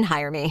you didn't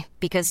hire me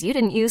because you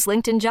didn't use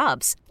LinkedIn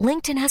Jobs.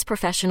 LinkedIn has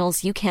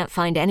professionals you can't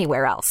find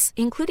anywhere else,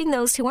 including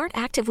those who aren't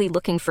actively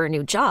looking for a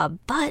new job,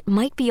 but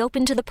might be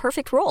open to the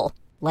perfect role,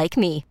 like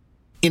me.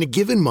 In a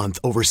given month,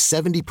 over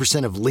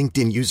 70% of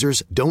LinkedIn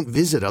users don't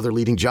visit other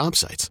leading job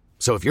sites.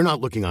 So if you're not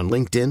looking on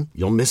LinkedIn,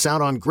 you'll miss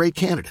out on great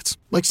candidates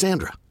like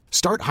Sandra.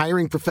 Start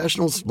hiring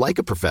professionals like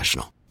a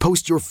professional.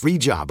 Post your free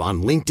job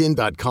on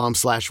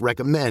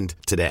linkedin.com/recommend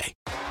today.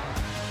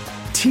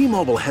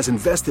 T-Mobile has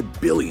invested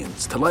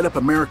billions to light up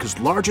America's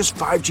largest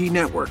 5G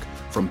network,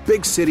 from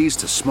big cities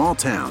to small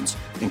towns,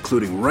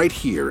 including right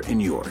here in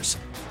yours.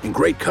 And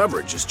great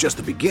coverage is just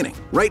the beginning.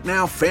 Right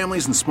now,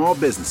 families and small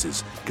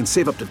businesses can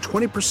save up to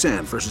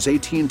 20% versus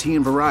AT&T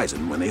and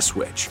Verizon when they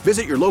switch.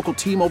 Visit your local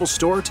T-Mobile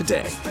store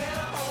today.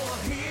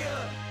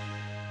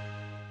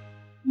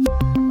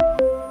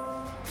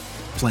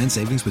 Plan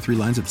savings with 3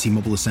 lines of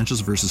T-Mobile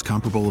Essentials versus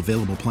comparable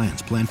available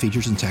plans. Plan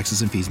features and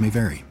taxes and fees may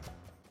vary.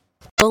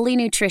 Goli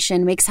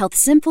Nutrition makes health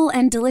simple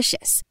and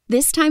delicious.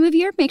 This time of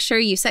year, make sure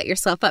you set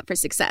yourself up for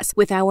success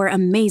with our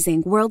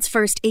amazing world's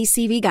first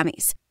ACV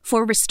gummies.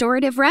 For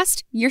restorative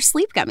rest, your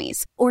sleep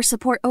gummies. Or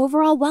support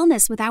overall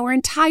wellness with our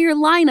entire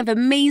line of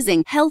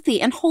amazing,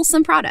 healthy, and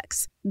wholesome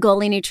products.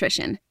 Goli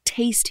Nutrition.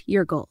 Taste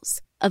your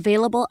goals.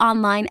 Available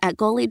online at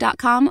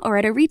Goli.com or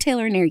at a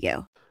retailer near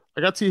you.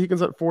 I got T.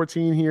 Higgins at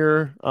 14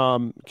 here.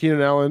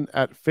 Keenan Allen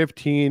at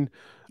 15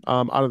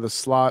 out of the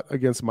slot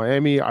against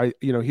Miami.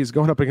 He's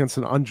going up against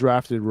an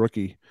undrafted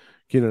rookie.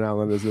 Keenan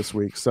Allen is this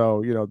week.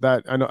 So,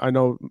 that I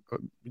know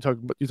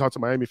you talk to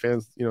Miami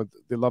fans,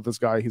 they love this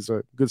guy. He's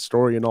a good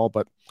story and all,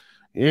 but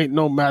he ain't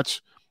no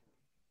match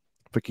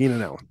for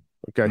Keenan Allen.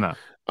 Okay.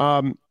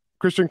 No.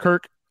 Christian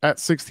Kirk at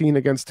 16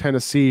 against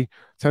Tennessee.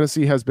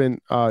 Tennessee has been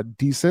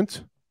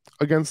decent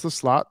against the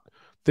slot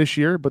this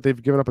year, but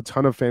they've given up a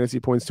ton of fantasy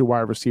points to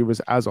wide receivers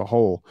as a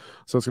whole.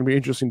 So it's going to be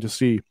interesting to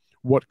see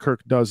what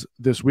Kirk does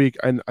this week.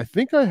 And I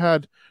think I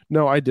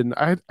didn't.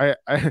 I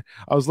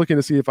was looking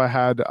to see if I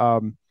had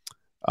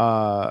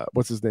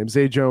what's his name,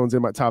 Zay Jones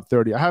in my top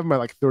 30. I have him at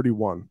like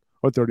 31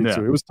 or 32.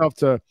 Yeah. It was tough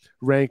to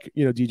rank,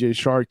 DJ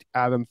Shark,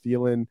 Adam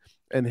Thielen,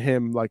 and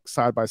him like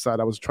side by side.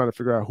 I was trying to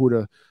figure out who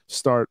to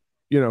start,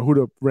 who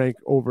to rank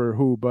over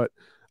who. But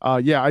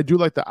I do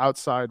like the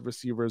outside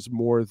receivers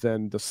more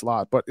than the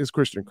slot. But it's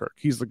Christian Kirk.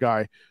 He's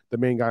the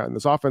main guy on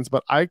this offense.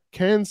 But I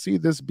can see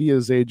this be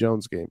a Zay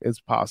Jones game. It's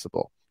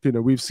possible.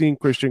 We've seen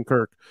Christian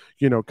Kirk,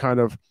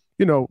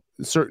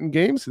 certain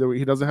games that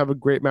he doesn't have a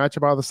great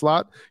matchup out of the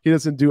slot, he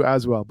doesn't do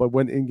as well. But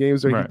when in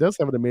games where he does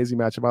have an amazing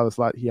matchup out of the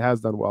slot, he has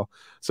done well.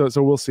 So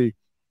we'll see,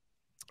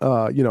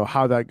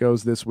 how that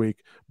goes this week.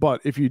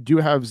 But if you do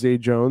have Zay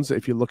Jones,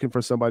 if you're looking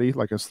for somebody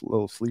like a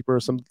little sleeper or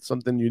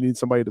something, you need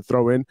somebody to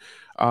throw in,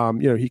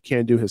 he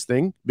can do his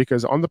thing,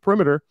 because on the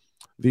perimeter,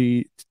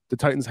 the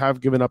Titans have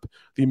given up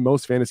the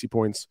most fantasy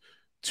points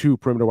to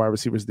perimeter wide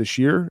receivers this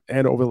year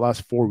and over the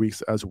last 4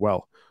 weeks as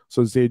well.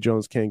 So Zay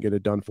Jones can get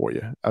it done for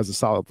you as a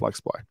solid flex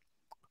play.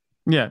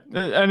 Yeah,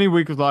 any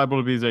week is liable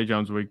to be Zay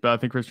Jones week, but I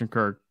think Christian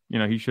Kirk,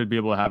 he should be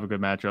able to have a good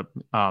matchup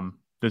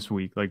this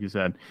week, like you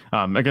said.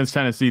 Against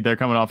Tennessee, they're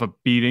coming off a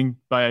beating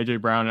by A.J.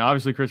 Brown, and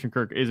obviously Christian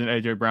Kirk isn't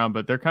A.J. Brown,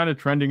 but they're kind of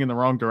trending in the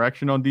wrong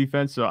direction on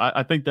defense, so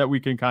I think that we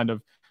can kind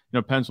of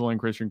pencil in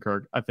Christian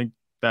Kirk. I think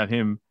that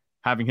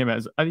having him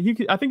as I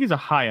think he's a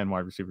high end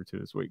wide receiver 2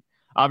 this week.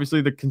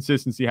 Obviously, the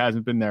consistency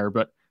hasn't been there,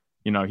 but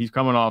he's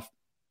coming off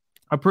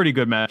a pretty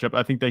good matchup.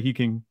 I think that he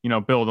can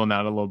build on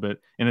that a little bit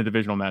in a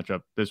divisional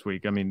matchup this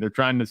week. I mean, they're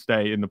trying to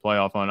stay in the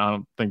playoff hunt. I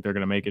don't think they're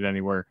going to make it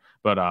anywhere,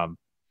 but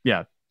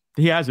yeah,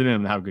 he has it in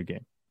him to have a good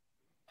game.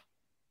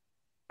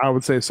 I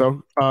would say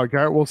so.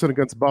 Garrett Wilson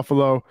against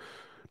Buffalo.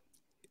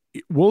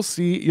 We'll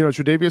see.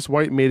 Tre'Davious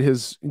White made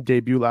his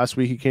debut last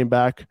week. He came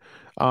back.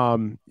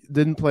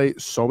 Didn't play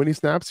so many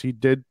snaps. He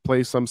did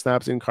play some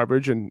snaps in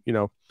coverage, and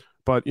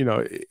but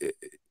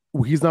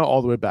he's not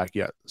all the way back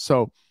yet.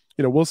 So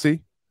we'll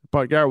see.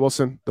 But Garrett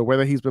Wilson, the way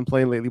that he's been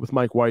playing lately with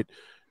Mike White,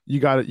 you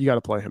got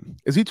to play him.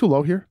 Is he too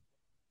low here?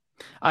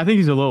 I think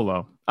he's a little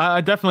low.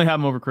 I definitely have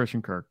him over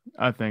Christian Kirk.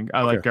 I think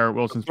I like Garrett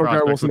Wilson's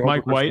prospects with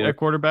Mike White at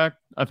quarterback.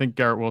 I think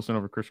Garrett Wilson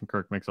over Christian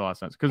Kirk makes a lot of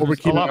sense because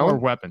there's a lot more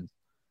weapons.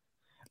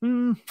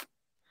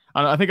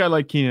 I think I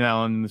like Keenan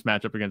Allen in this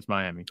matchup against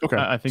Miami. Okay,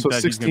 I think so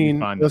that 16. He's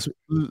going to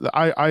be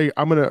fine.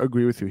 I'm going to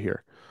agree with you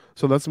here.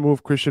 So let's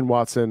move Christian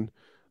Watson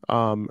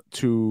Garrett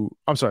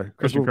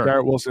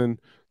Wilson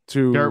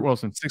to Garrett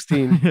Wilson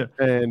 16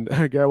 and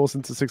Garrett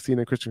Wilson to 16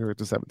 and Christian Kirk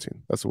to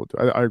 17. That's what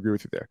we'll do. I agree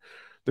with you there.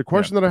 The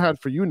question that I had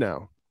for you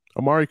now,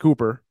 Amari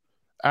Cooper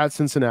at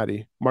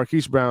Cincinnati,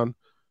 Marquise Brown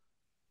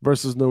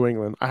versus New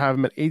England. I have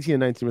him at 18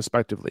 and 19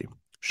 respectively.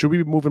 Should we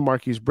be moving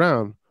Marquise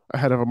Brown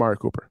ahead of Amari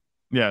Cooper?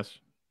 Yes.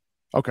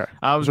 Okay.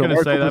 I was going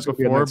to say that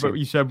before, but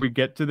you said we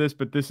get to this,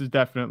 but this is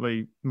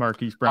definitely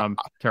Marquise Brown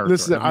territory.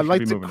 Listen, I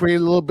like to create a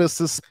little bit of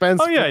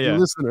suspense for the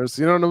listeners.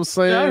 You know what I'm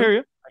saying? Yeah, I hear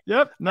you.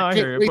 Yep. No, I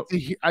hear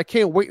you. I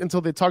can't wait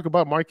until they talk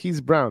about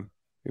Marquise Brown.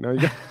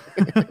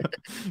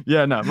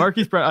 Yeah, no,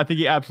 Marquise Brown, I think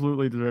he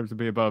absolutely deserves to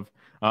be above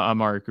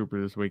Amari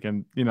Cooper this week.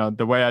 And,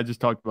 the way I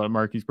just talked about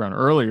Marquise Brown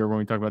earlier when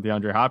we talked about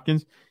DeAndre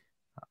Hopkins,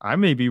 I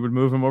maybe would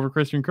move him over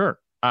Christian Kirk.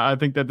 I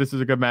think that this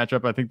is a good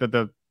matchup. I think that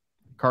the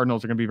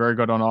Cardinals are going to be very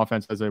good on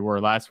offense as they were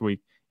last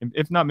week,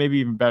 if not maybe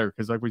even better,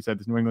 because like we said,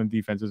 this New England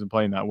defense isn't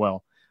playing that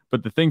well.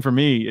 But the thing for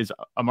me is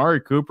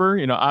Amari Cooper.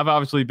 I've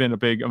obviously been a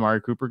big Amari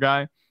Cooper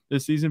guy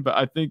this season, but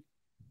I think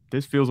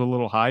this feels a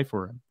little high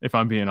for him, if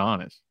I'm being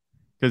honest,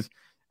 because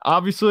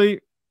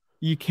obviously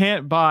you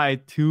can't buy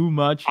too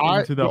much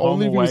into the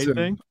home away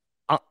thing.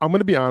 I'm going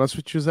to be honest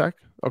with you, Zach.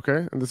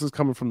 Okay. And this is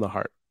coming from the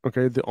heart.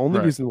 Okay. The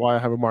only reason why I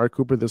have Amari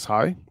Cooper this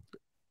high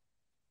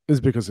is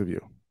because of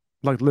you.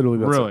 Like literally.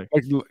 That's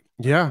really?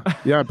 Yeah.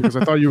 Because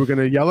I thought you were going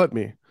to yell at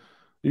me.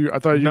 I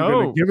thought you were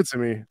going to give it to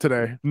me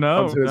today.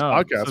 No, on today's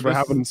podcast for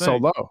having so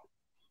low.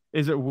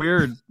 Is it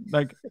weird?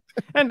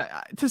 And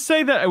to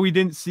say that we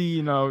didn't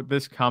see,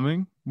 this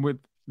coming with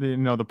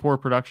the poor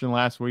production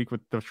last week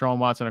with Deshaun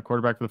Watson, a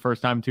quarterback for the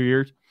first time in 2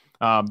 years,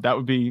 that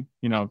would be,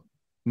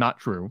 not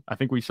true. I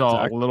think we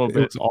saw a little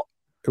bit.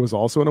 It was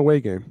also an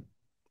away game.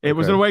 It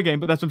was an away game,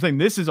 but that's what I'm saying.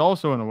 This is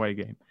also an away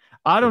game.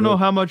 I don't know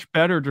how much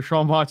better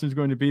Deshaun Watson is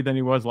going to be than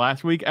he was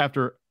last week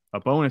after a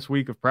bonus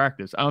week of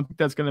practice. I don't think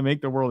that's going to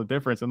make the world of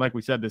difference. And like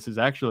we said, this is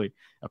actually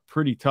a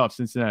pretty tough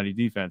Cincinnati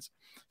defense.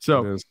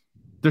 So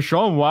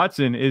Deshaun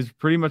Watson is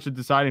pretty much a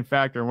deciding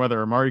factor in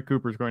whether Amari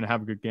Cooper is going to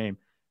have a good game.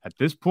 At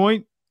this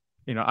point,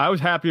 I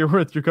was happier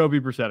with Jacoby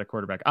Brissett at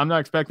quarterback. I'm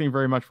not expecting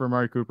very much for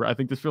Amari Cooper. I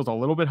think this feels a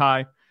little bit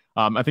high.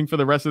 I think for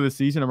the rest of the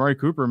season, Amari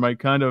Cooper might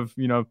kind of,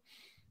 I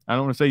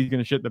don't want to say he's going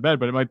to shit the bed,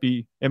 but it might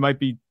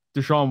be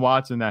Deshaun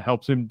Watson that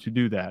helps him to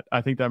do that.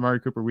 I think that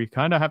Amari Cooper, we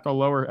kind of have to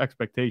lower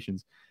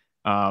expectations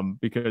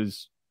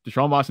because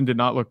Deshaun Watson did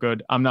not look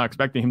good. I'm not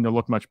expecting him to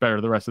look much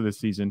better the rest of this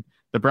season.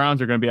 The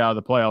Browns are going to be out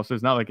of the playoffs. So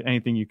it's not like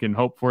anything you can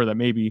hope for that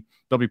maybe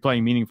they'll be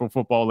playing meaningful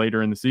football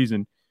later in the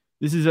season.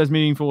 This is as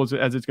meaningful as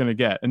it's going to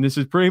get. And this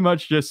is pretty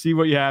much just see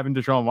what you have in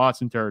Deshaun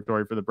Watson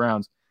territory for the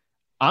Browns.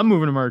 I'm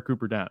moving Amari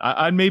Cooper down.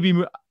 I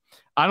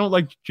don't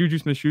like Juju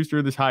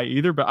Smith-Schuster this high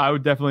either, but I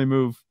would definitely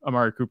move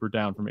Amari Cooper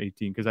down from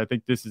 18 because I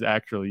think this is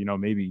actually,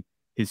 maybe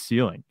his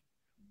ceiling.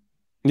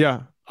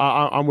 Yeah,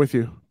 I'm with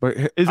you. But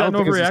is that an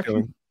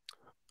overreaction?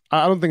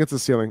 I don't think it's a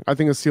ceiling. I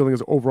think his ceiling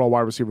is overall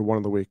wide receiver 1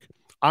 of the week.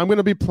 I'm going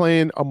to be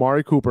playing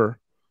Amari Cooper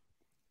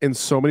in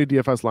so many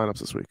DFS lineups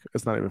this week.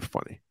 It's not even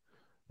funny.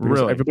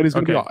 Really? Everybody's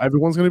going to be off.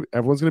 Everyone's going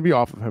to be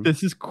off of him.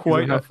 This is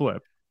quite a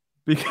flip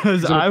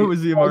because I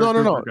was the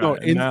Amari Cooper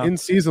guy. No. In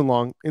season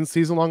long,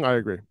 I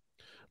agree.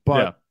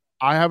 But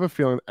I have a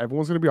feeling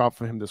everyone's going to be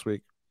off of him this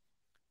week.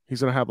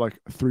 He's going to have like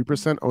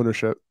 3%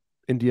 ownership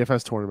in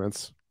DFS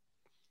tournaments.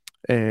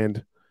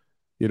 And,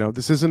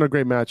 this isn't a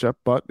great matchup,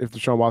 but if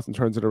Deshaun Watson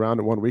turns it around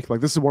in 1 week,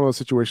 this is one of those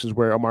situations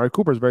where Amari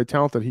Cooper is very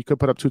talented. He could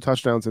put up 2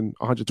 touchdowns and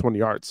 120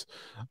 yards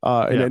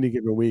in any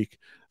given week.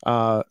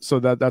 So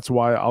that's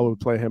why I would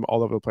play him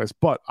all over the place.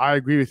 But I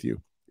agree with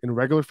you. In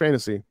regular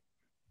fantasy,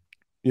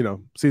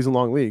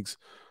 season-long leagues,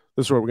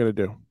 this is what we're going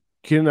to do.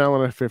 Keenan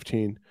Allen at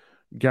 15.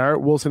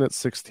 Garrett Wilson at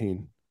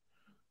 16,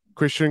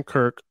 Christian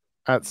Kirk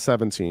at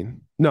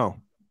 17. No,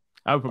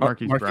 I would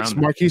put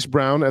Marquise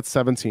Brown at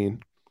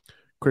 17,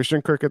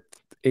 Christian Kirk at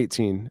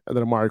 18, and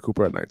then Amari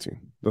Cooper at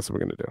 19. That's what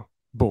we're going to do.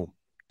 Boom.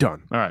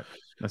 Done. All right.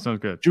 That sounds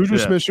good. Juju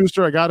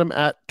Smith-Schuster, I got him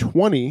at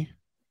 20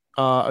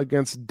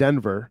 against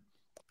Denver.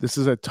 This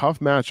is a tough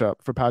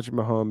matchup for Patrick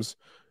Mahomes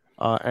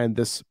and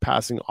this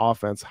passing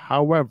offense.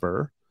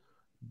 However,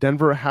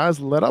 Denver has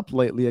let up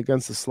lately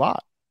against the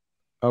slot.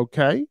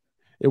 Okay?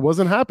 It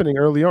wasn't happening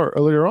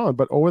earlier on,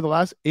 but over the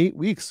last 8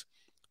 weeks,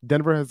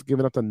 Denver has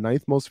given up the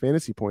 9th most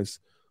fantasy points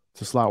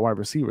to slot wide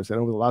receivers. And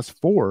over the last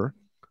 4,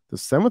 the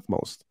 7th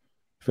most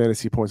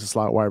fantasy points to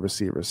slot wide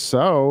receivers.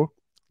 So,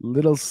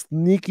 little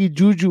sneaky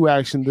juju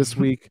action this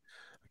week.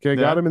 Okay, I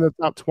got him in the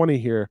top 20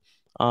 here.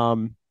 I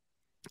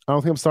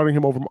don't think I'm starting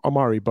him over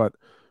Amari, but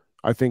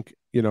I think,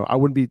 I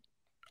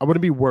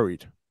wouldn't be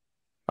worried.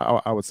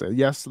 I would say,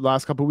 yes, the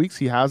last couple of weeks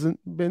he hasn't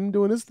been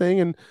doing his thing,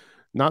 and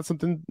not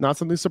something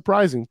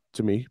surprising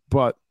to me,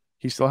 but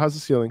he still has a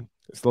ceiling.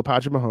 It's still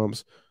Patrick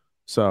Mahomes.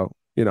 So,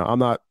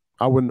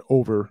 I wouldn't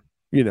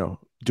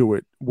do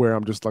it where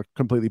I'm just like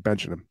completely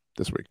benching him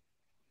this week.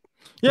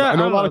 Yeah, I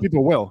know a lot of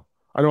people will.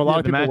 I know a lot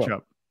of people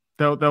matchup.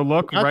 They'll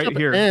look right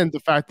here. And the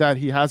fact that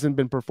he hasn't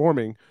been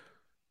performing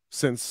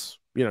since,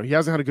 he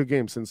hasn't had a good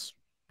game since,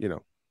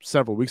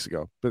 several weeks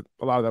ago. But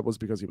a lot of that was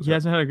because he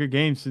hasn't had a good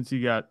game since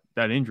he got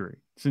that injury,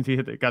 since he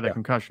got that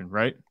concussion,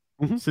 right?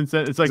 Mm-hmm. Since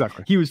then, it's like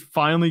he was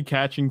finally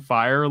catching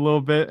fire a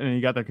little bit, and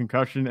he got that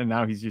concussion, and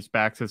now he's just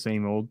back to the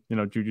same old,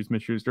 Juju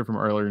Smith-Schuster from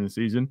earlier in the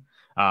season.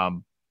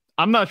 I'm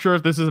not sure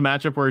if this is a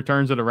matchup where he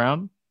turns it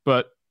around,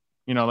 but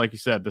like you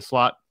said, the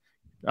slot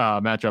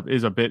matchup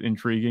is a bit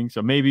intriguing,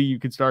 so maybe you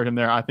could start him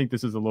there. I think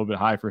this is a little bit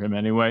high for him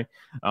anyway.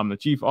 The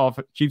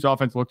Chiefs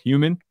offense looked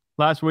human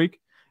last week,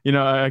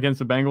 against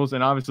the Bengals,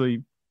 and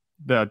obviously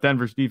the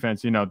Denver's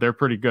defense, they're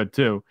pretty good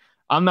too.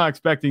 I'm not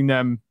expecting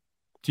them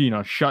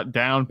to, shut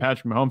down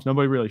Patrick Mahomes.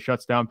 Nobody really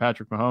shuts down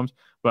Patrick Mahomes,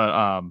 but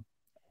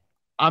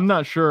I'm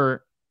not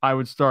sure I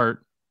would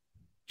start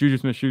Juju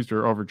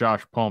Smith-Schuster over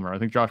Josh Palmer. I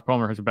think Josh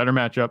Palmer has a better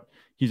matchup.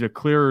 He's a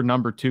clearer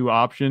number 2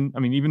 option. I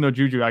mean, even though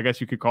Juju, I guess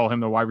you could call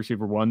him the wide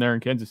receiver 1 there in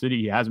Kansas City,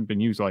 he hasn't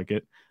been used like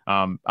it.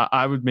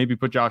 I would maybe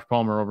put Josh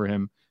Palmer over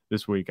him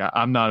this week.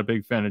 I'm not a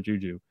big fan of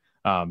Juju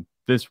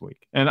this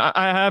week. And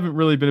I haven't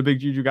really been a big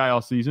Juju guy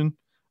all season.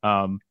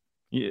 I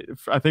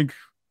think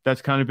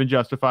that's kind of been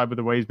justified by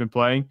the way he's been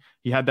playing.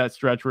 He had that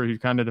stretch where he's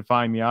kind of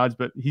defying the odds,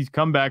 but he's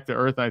come back to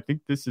earth. I think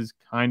this is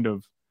kind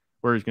of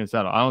where he's going to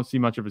settle. I don't see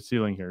much of a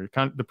ceiling here.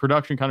 The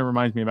production kind of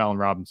reminds me of Allen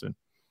Robinson.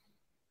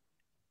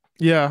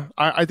 Yeah,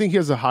 I think he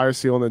has a higher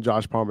ceiling than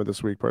Josh Palmer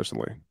this week,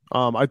 personally.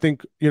 I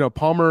think,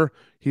 Palmer,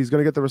 he's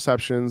going to get the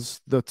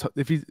receptions.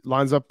 If he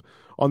lines up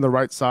on the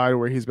right side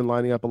where he's been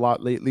lining up a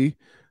lot lately,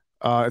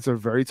 it's a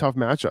very tough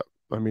matchup.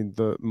 I mean,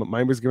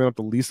 Miami's giving up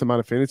the least amount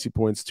of fantasy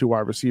points to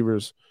wide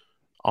receivers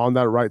on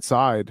that right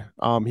side.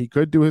 He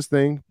could do his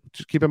thing.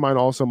 Just keep in mind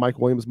also Mike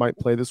Williams might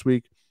play this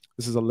week.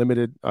 This is a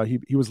limited.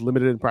 He was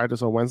limited in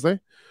practice on Wednesday,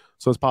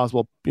 so it's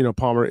possible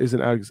Palmer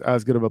isn't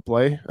as good of a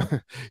play.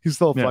 He's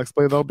still a flex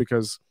play though,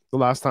 because the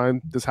last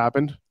time this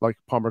happened, like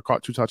Palmer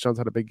caught 2 touchdowns,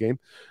 had a big game,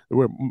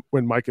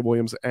 when Mike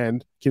Williams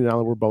and Keenan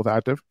Allen were both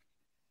active.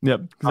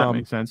 Yep, that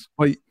makes sense.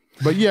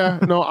 But yeah,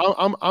 no,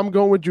 I'm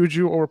going with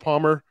Juju over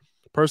Palmer.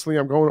 Personally,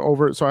 I'm going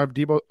over. So I have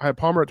Debo. I have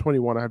Palmer at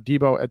 21. I have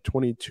Debo at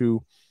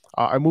 22.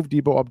 I moved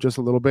Debo up just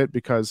a little bit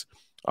because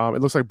it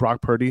looks like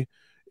Brock Purdy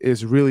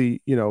is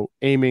really,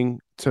 aiming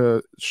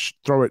to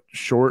throw it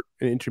short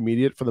and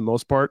intermediate for the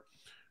most part.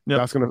 Yep.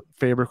 That's going to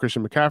favor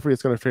Christian McCaffrey.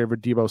 It's going to favor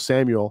Debo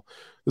Samuel.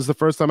 This is the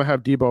first time I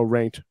have Debo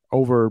ranked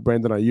over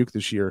Brandon Ayuk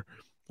this year,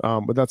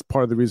 but that's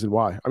part of the reason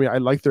why. I mean, I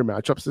like their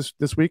matchups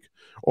this week.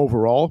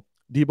 Overall,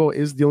 Debo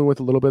is dealing with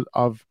a little bit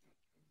of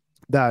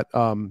that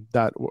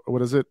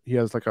what is it? He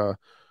has like a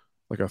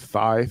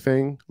thigh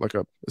thing,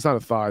 it's not a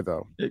thigh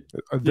though. They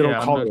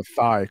don't call it a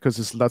thigh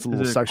because that's a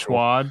little sexual.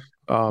 Quad.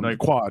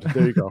 Quad.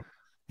 There you go.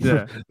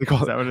 Yeah. They're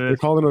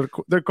calling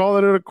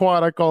it a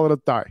quad. I call it a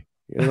thigh.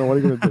 What are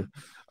you gonna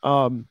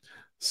do?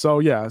 So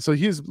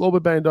he's a little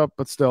bit banged up,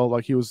 but still,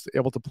 he was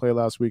able to play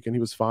last week and he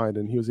was fine,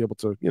 and he was able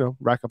to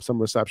rack up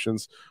some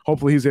receptions.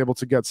 Hopefully, he's able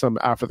to get some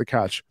after the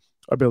catch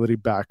ability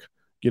back.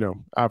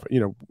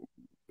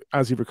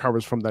 As he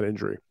recovers from that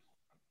injury.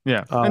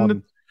 Yeah,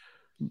 and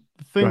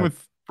the thing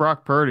with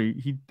Brock Purdy,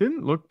 he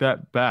didn't look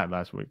that bad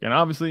last week, and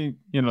obviously,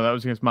 that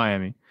was against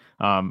Miami.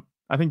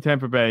 I think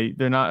Tampa Bay,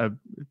 they're not a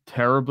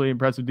terribly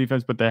impressive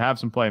defense, but they have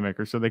some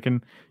playmakers, so they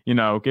can,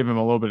 give him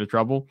a little bit of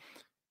trouble.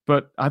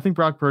 But I think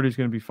Brock Purdy is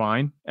going to be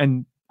fine,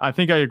 and I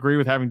think I agree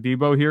with having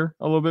Debo here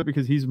a little bit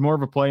because he's more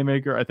of a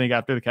playmaker. I think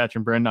after the catch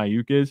and Brandon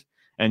Ayuk is,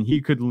 and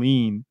he could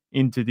lean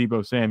into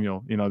Debo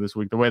Samuel, this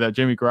week, the way that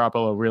Jimmy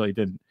Garoppolo really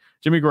didn't.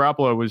 Jimmy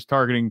Garoppolo was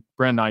targeting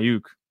Brandon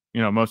Ayuk,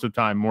 most of the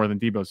time more than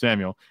Debo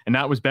Samuel. And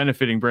that was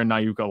benefiting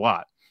Brandon Ayuk a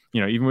lot.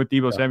 Even with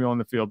Debo Samuel on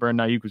the field,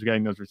 Brandon Ayuk was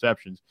getting those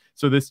receptions.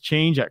 So this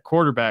change at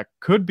quarterback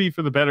could be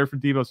for the better for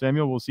Debo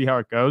Samuel. We'll see how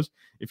it goes.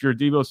 If you're a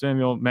Debo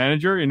Samuel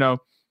manager,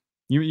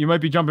 you might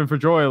be jumping for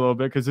joy a little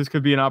bit because this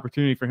could be an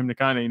opportunity for him to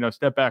kind of,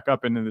 step back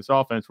up into this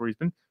offense where he's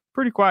been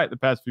pretty quiet the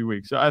past few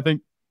weeks. So I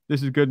think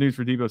this is good news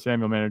for Debo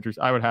Samuel managers.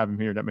 I would have him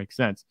here. That makes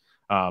sense.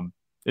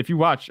 If you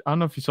watch, I don't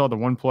know if you saw the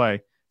one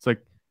play. It's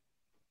like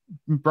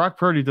Brock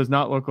Purdy does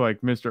not look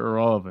like Mr.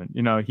 Irrelevant.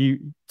 He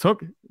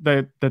took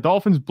the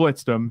Dolphins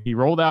blitzed him. He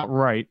rolled out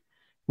right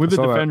with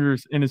the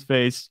defenders in his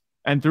face,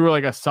 and threw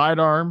like a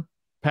sidearm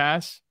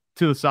pass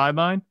to the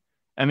sideline,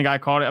 and the guy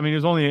caught it. I mean, it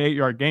was only an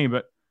 8-yard gain,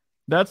 but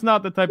that's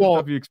not the type of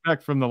stuff you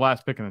expect from the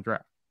last pick in the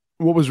draft.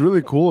 What was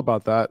really cool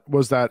about that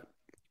was that,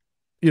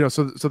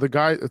 so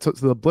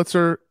the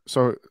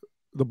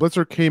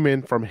blitzer came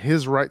in from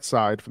his right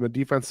side, from the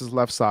defense's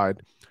left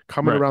side,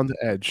 coming around the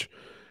edge,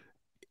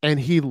 and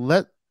he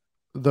let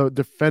the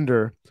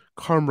defender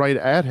come right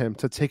at him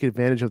to take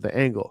advantage of the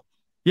angle.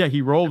 Yeah,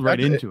 he rolled right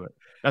into it.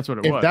 That's what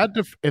it was.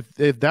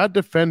 If that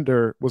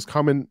defender was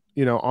coming,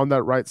 on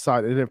that right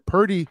side, and if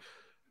Purdy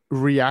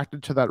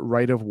reacted to that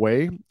right of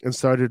way and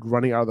started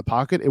running out of the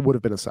pocket, it would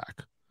have been a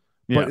sack.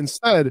 Yeah. But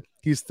instead,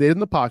 he stayed in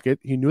the pocket.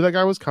 He knew that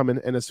guy was coming,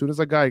 and as soon as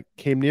that guy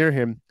came near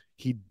him,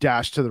 he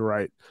dashed to the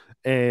right,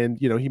 and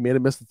he made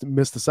him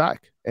miss the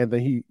sack. And then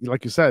he,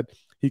 like you said,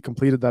 he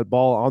completed that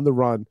ball on the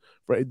run.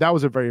 Right, that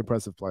was a very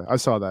impressive play. I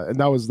saw that, and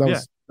that was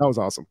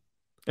awesome.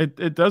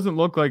 It doesn't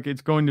look like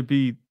it's going to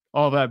be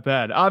all that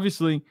bad.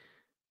 Obviously,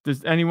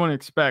 does anyone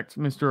expect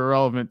Mr.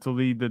 Irrelevant to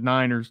lead the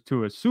Niners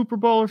to a Super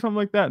Bowl or something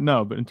like that?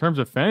 No, but in terms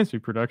of fantasy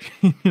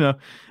production,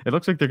 it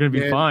looks like they're going to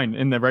be fine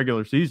in the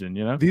regular season,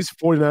 These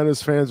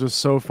 49ers fans are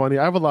so funny.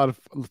 I have a lot of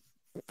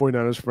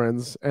 49ers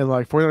friends, and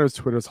 49ers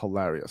Twitter is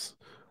hilarious.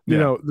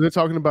 They're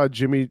talking about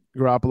Jimmy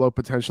Garoppolo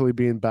potentially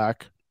being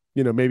back,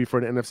 maybe for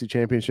an NFC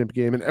Championship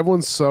game, and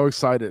everyone's so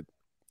excited,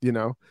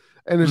 and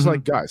it's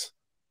like, guys,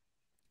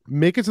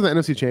 make it to the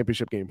NFC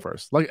Championship game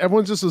first. Like,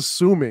 everyone's just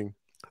assuming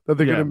that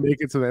they're going to make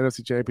it to the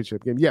NFC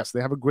Championship game. Yes,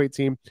 they have a great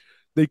team.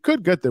 They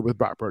could get there with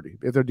Brock Purdy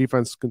if their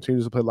defense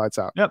continues to play lights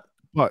out. Yep.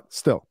 But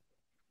still,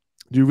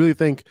 do you really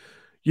think,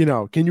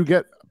 can you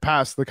get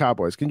past the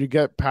Cowboys? Can you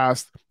get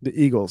past the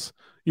Eagles,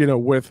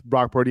 with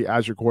Brock Purdy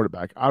as your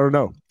quarterback? I don't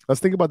know. Let's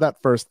think about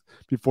that first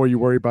before you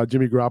worry about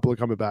Jimmy Garoppolo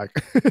coming back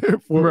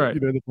for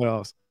the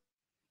playoffs.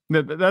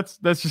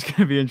 That's just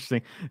going to be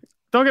interesting.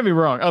 Don't get me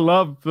wrong. I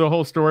love the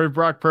whole story of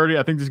Brock Purdy.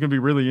 I think this is going to be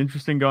really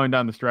interesting going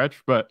down the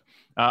stretch. But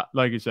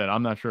like you said,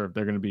 I'm not sure if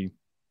they're going to be,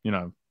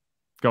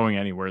 going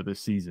anywhere this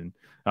season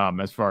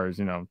as far as,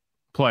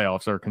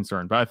 playoffs are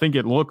concerned. But I think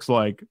it looks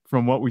like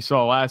from what we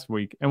saw last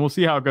week, and we'll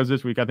see how it goes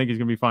this week. I think he's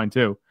going to be fine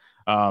too.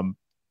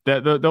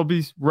 That they'll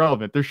be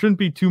relevant. There shouldn't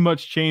be too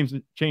much change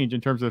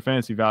in terms of the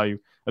fantasy value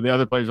of the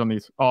other players on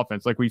the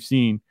offense, like we've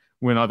seen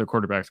when other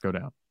quarterbacks go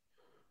down.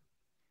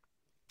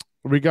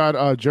 We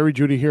got Jerry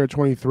Jeudy here at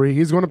 23.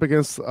 He's going up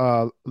against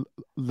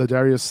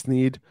Ladarius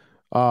Sneed.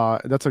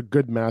 That's a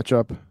good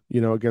matchup,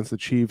 against the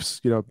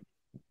Chiefs.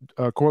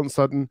 Courtland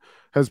Sutton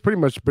has pretty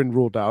much been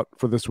ruled out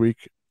for this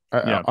week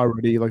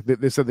already. Like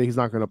they said that he's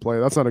not going to play.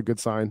 That's not a good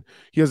sign.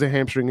 He has a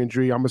hamstring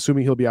injury. I'm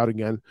assuming he'll be out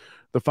again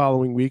the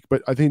following week.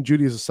 But I think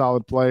Jeudy is a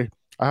solid play.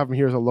 I have him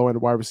here as a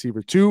low-end wide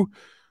receiver too.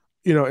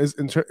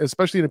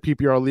 Especially in a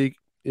PPR league,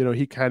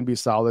 he can be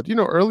solid.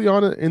 Early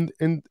on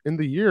in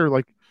the year,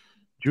 like,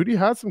 Jeudy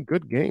had some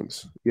good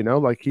games,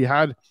 like he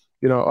had,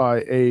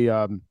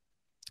 a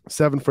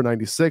 7 for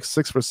 96,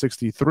 6 for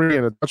 63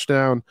 and a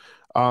touchdown.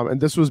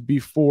 And this was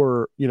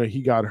before,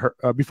 he got hurt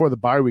before the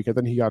bye week, and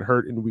then he got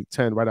hurt in week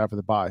 10 right after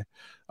the bye.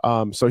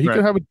 So he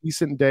could have a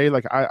decent day.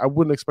 Like I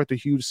wouldn't expect a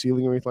huge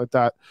ceiling or anything like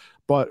that,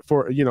 but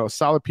for, a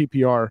solid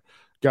PPR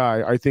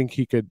guy, I think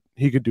he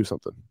could do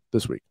something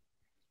this week.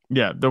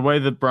 Yeah, the way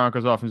the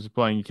Broncos offense is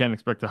playing, you can't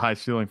expect a high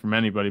ceiling from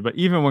anybody. But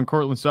even when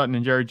Courtland Sutton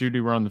and Jerry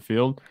Jeudy were on the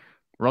field,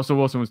 Russell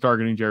Wilson was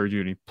targeting Jerry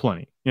Jeudy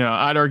plenty.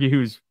 I'd argue he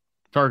was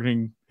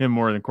targeting him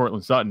more than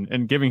Courtland Sutton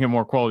and giving him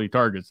more quality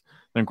targets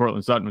than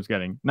Courtland Sutton was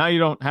getting. Now you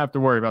don't have to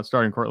worry about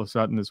starting Courtland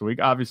Sutton this week.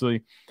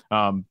 Obviously,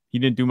 he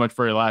didn't do much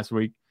for you last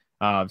week,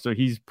 so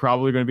he's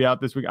probably going to be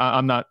out this week.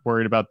 I'm not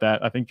worried about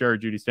that. I think Jerry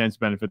Jeudy stands to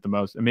benefit the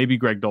most, and maybe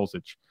Greg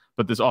Dulcich,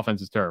 but this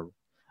offense is terrible.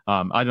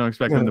 I don't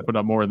expect him to put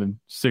up more than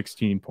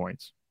 16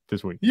 points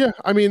this week. Yeah,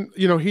 I mean,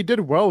 he did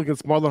well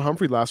against Marlon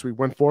Humphrey last week,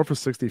 went 4 for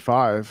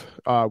 65,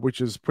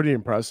 which is pretty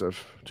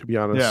impressive, to be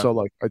honest. Yeah.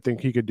 So, I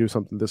think he could do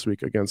something this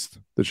week against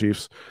the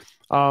Chiefs.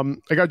 I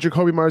got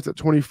Jacoby Myers at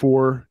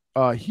 24.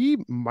 He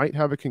might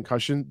have a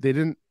concussion. They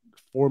didn't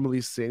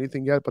formally say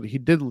anything yet, but he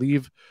did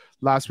leave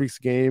last week's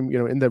game.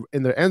 In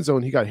the end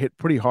zone, he got hit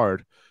pretty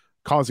hard,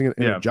 causing an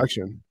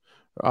ejection,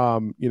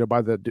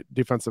 by the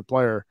defensive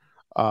player.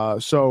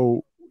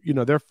 So,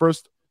 their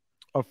first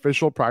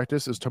official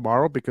practice is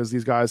tomorrow because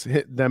these guys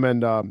hit them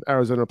and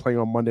Arizona playing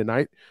on Monday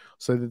night,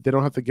 so that they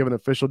don't have to give an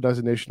official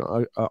designation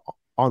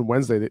on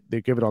Wednesday.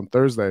 They give it on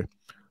Thursday,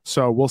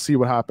 so we'll see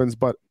what happens.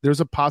 But there's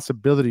a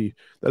possibility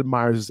that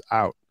Myers is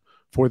out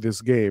for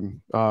this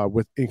game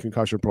in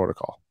concussion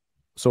protocol.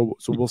 So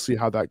we'll see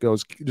how that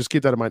goes. Just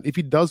keep that in mind. If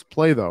he does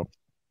play, though,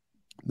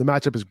 the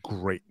matchup is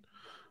great.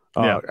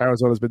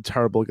 Arizona's been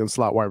terrible against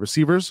slot wide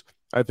receivers.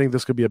 I think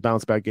this could be a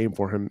bounce back game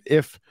for him.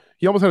 If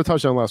he almost had a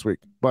touchdown last week,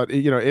 but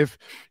if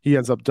he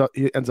ends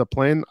up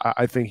playing,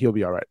 I think he'll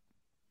be all right.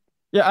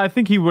 Yeah, I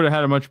think he would have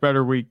had a much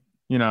better week,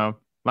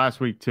 last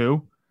week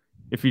too,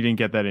 if he didn't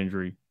get that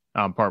injury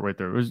partway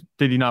through.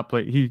 Did he not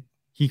play?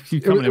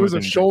 It was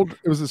a shoulder.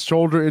 It was a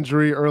shoulder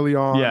injury early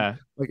on. Yeah,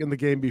 like in the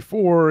game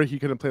before, he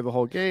couldn't play the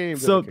whole game.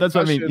 So that's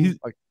what I mean.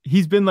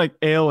 He's been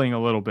ailing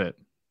a little bit,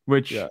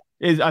 which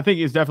I think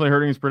is definitely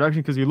hurting his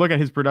production, because you look at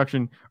his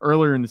production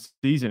earlier in the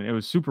season, it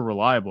was super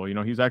reliable. You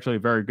know, he's actually a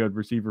very good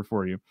receiver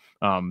for you,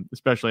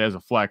 especially as a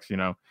flex. You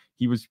know,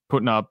 he was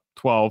putting up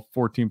 12,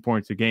 14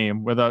 points a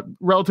game with a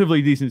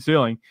relatively decent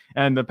ceiling.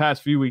 And the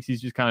past few weeks,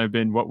 he's just kind of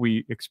been what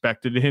we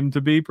expected him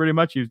to be pretty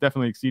much. He was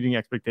definitely exceeding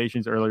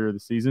expectations earlier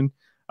this season.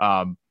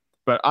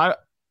 But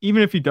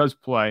even if he does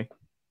play,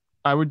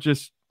 I would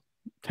just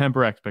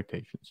temper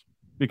expectations,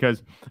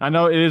 because I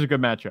know it is a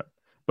good matchup,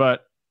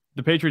 but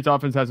the Patriots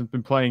offense hasn't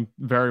been playing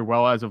very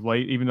well as of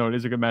late, even though it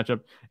is a good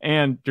matchup.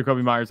 And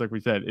Jakobi Meyers, like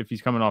we said, if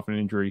he's coming off an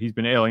injury, he's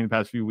been ailing the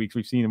past few weeks.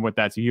 We've seen what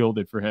that's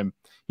yielded for him.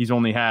 He's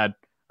only had,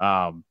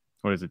 10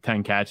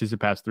 catches the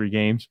past 3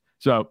 games.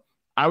 So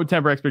I would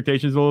temper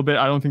expectations a little bit.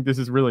 I don't think this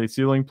is really a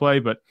ceiling play,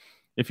 but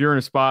if you're in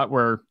a spot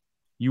where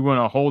you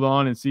want to hold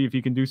on and see if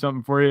he can do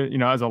something for you, you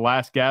know, as a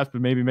last gasp, but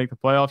maybe make the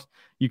playoffs,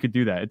 you could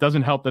do that. It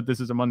doesn't help that this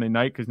is a Monday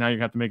night, because now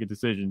you have to make a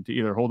decision to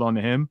either hold on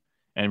to him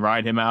and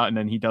ride him out and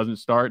then he doesn't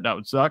start. That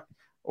would suck.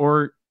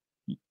 Or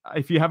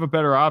if you have a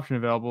better option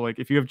available, like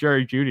if you have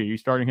Jerry Jeudy, are you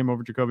starting him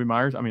over Jakobi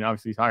Meyers? I mean,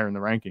 obviously he's higher in the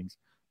rankings,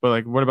 but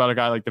like, what about a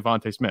guy like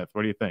Devontae Smith?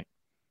 What do you think?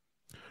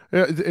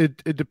 Yeah,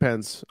 it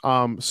depends.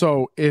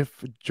 So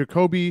if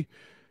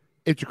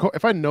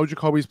I know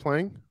Jacoby's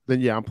playing, then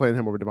yeah, I'm playing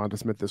him over Devontae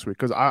Smith this week,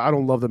 because I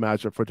don't love the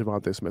matchup for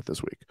Devontae Smith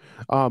this week.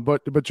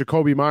 But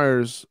Jakobi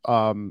Meyers,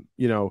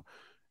 you know,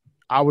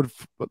 I would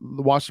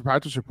watch the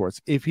practice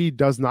reports. If he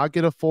does not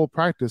get a full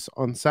practice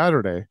on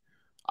Saturday,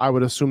 I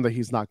would assume that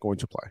he's not going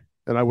to play,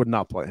 and I would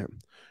not play him.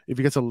 If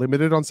he gets a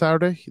limited on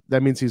Saturday,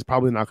 that means he's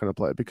probably not going to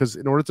play, because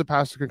in order to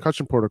pass the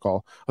concussion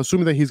protocol,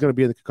 assuming that he's going to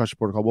be in the concussion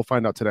protocol, we'll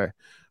find out today.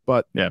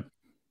 But yeah,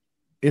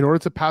 in order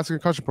to pass the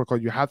concussion protocol,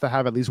 you have to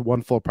have at least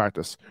one full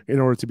practice in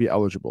order to be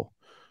eligible.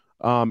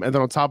 And then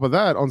on top of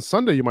that, on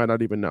Sunday, you might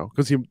not even know,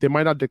 because they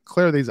might not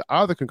declare these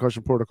out of the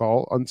concussion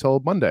protocol until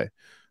Monday.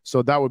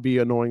 So that would be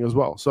annoying as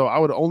well. So I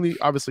would only,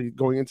 obviously,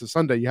 going into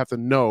Sunday, you have to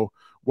know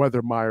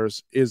whether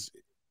Meyers is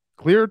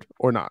cleared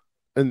or not.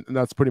 And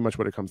that's pretty much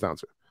what it comes down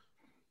to.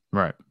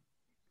 Right.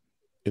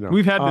 You know,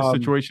 we've had this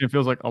situation, it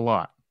feels like, a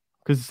lot,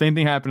 because the same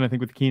thing happened, I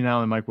think, with Keenan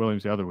Allen and Mike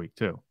Williams the other week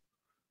too.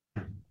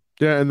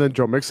 Yeah, and then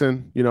Joe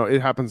Mixon, you know,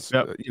 it happens.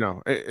 Yep. You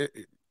know,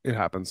 it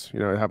happens. You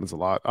know, it happens a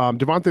lot.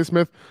 Devontae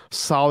Smith,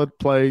 solid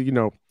play. You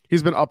know,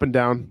 he's been up and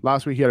down.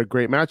 Last week he had a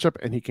great matchup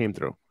and he came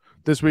through.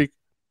 This week,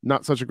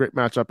 not such a great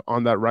matchup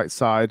on that right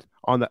side,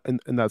 on that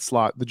in that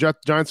slot. The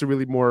Giants are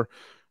really more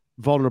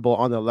vulnerable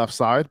on the left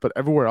side, but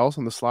everywhere else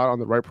on the slot on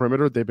the right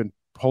perimeter, they've been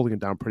holding it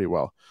down pretty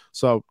well.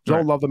 So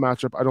don't love the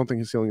matchup. I don't think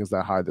his ceiling is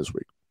that high this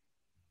week.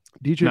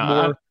 DJ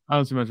Moore, I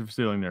don't see much of a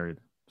ceiling there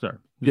either. Sorry.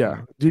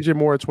 Yeah, DJ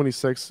Moore at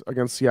 26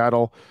 against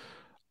Seattle.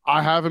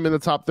 I have him in the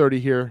top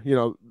 30 here.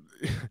 You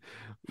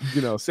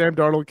know, Sam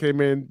Darnold came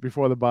in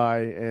before the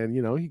bye, and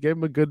you know, he gave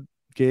him a good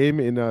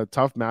game in a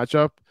tough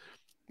matchup.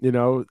 You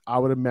know, I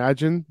would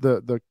imagine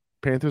the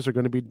Panthers are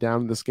going to be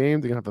down in this game.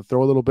 They're going to have to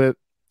throw a little bit.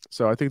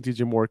 So I think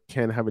DJ Moore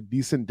can have a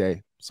decent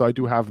day. So I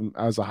do have him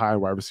as a high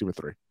wide receiver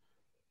 3.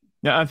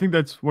 Yeah, I think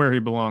that's where he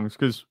belongs,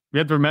 because we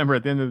have to remember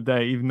at the end of the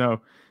day, even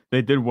though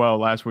they did well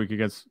last week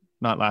against,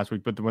 not last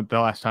week, but the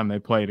last time they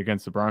played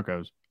against the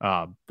Broncos,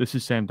 this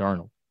is Sam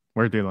Darnold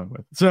we're dealing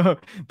with. So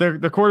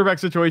the quarterback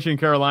situation in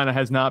Carolina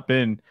has not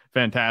been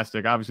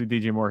fantastic. Obviously,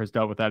 DJ Moore has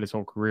dealt with that his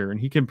whole career, and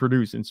he can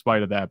produce in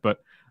spite of that. But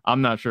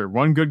I'm not sure.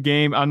 One good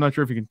game, I'm not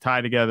sure if he can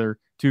tie together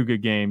 2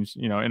 good games,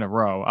 you know, in a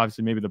row.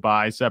 Obviously, maybe the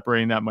bye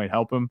separating that might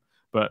help him.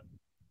 But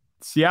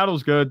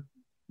Seattle's good.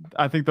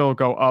 I think they'll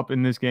go up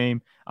in this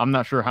game. I'm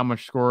not sure how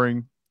much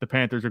scoring the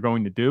Panthers are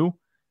going to do.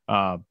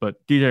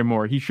 But DJ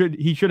Moore, he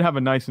should have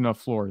a nice enough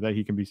floor that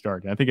he can be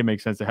starting. I think it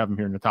makes sense to have him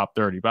here in the top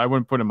 30, but I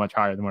wouldn't put him much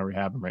higher than where we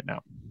have him right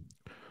now.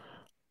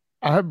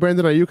 I have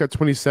Brandon Ayuk at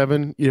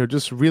 27. You know,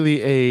 just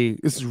really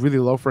this is really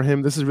low for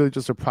him. This is really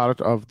just a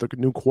product of the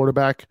new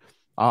quarterback.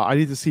 I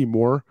need to see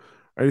more.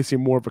 I need to see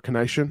more of a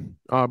connection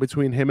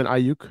between him and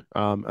Ayuk.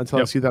 Until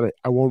I see that,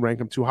 I won't rank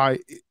him too high.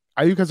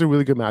 Ayuk has a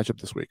really good matchup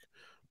this week,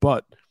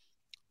 but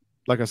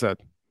like I said,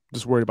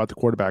 just worried about the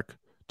quarterback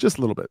just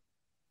a little bit.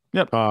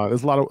 Yep.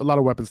 There's a lot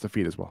of weapons to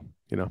feed as well.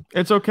 You know,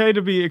 it's okay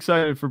to be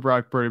excited for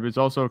Brock Purdy, but it's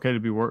also okay to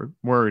be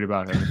worried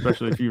about him,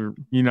 especially if you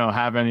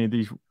have any of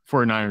these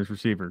 49ers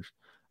receivers.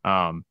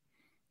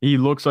 He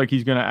looks like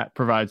he's going to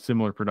provide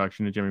similar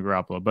production to Jimmy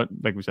Garoppolo, but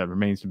like we said,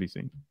 remains to be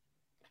seen.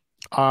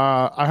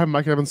 I have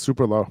Mike Evans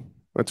super low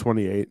at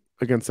 28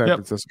 against San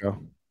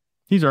Francisco.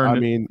 He's earned it. I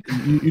mean,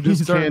 you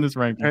just can't this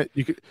ranking.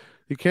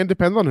 You can't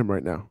depend on him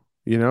right now.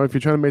 You know, if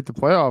you're trying to make the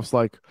playoffs,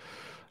 like,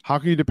 how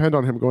can you depend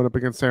on him going up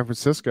against San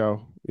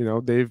Francisco? You know,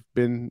 they've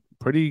been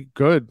pretty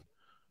good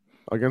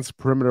against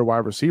perimeter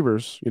wide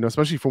receivers, you know,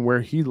 especially from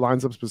where he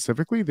lines up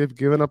specifically. They've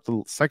given up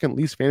the second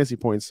least fantasy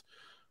points,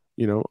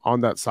 you know,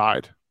 on that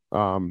side.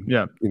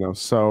 You know,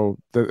 so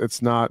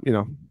it's not, you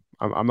know,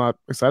 I'm not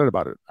excited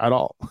about it at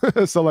all.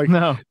 So like,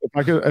 no.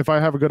 if I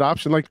have a good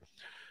option, like,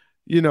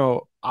 you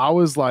know, I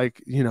was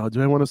like, you know,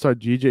 do I want to start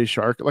DJ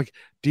Shark? Like,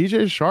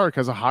 DJ Shark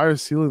has a higher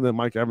ceiling than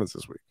Mike Evans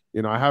this week.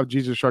 You know, I have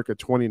DJ Shark at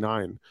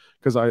 29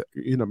 because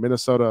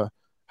Minnesota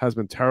has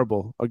been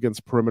terrible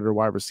against perimeter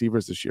wide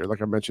receivers this year,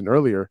 like I mentioned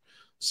earlier.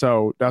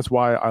 So that's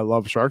why I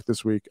love Chark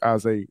this week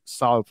as a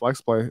solid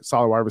flex play,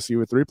 solid wide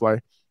receiver 3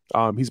 play.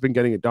 He's been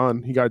getting it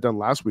done. He got it done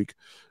last week.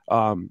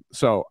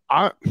 So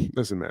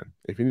listen, man,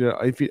 if you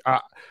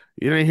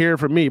didn't hear it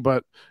from me,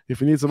 but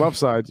if you need some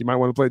upside, you might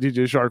want to play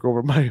DJ Chark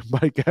over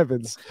Mike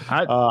Evans.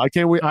 I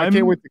can't wait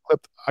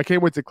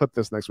to clip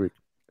this next week.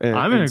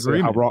 I'm in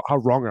agreement. How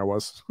wrong I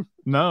was.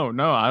 No,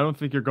 I don't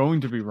think you're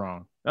going to be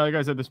wrong. Like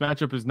I said, this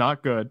matchup is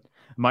not good.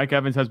 Mike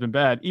Evans has been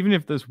bad. Even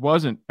if this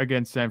wasn't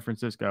against San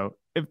Francisco,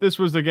 if this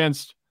was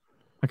against,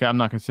 okay, I'm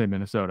not going to say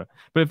Minnesota,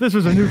 but if this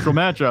was a neutral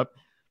matchup,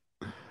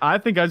 I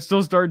think I'd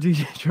still start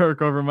DJ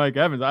Chark over Mike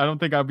Evans. I don't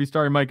think I'd be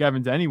starting Mike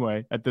Evans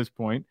anyway at this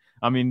point.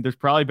 I mean, there's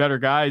probably better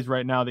guys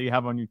right now that you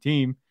have on your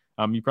team.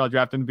 You probably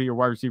drafted him to be your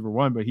wide receiver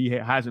 1, but he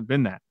hasn't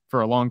been that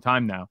for a long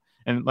time now.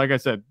 And like I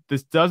said,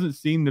 this doesn't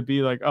seem to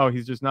be like, oh,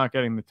 he's just not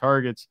getting the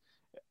targets.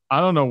 I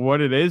don't know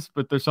what it is,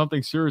 but there's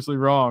something seriously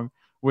wrong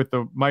with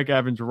the Mike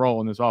Evans role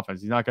in this offense.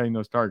 He's not getting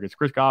those targets.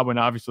 Chris Godwin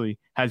obviously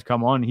has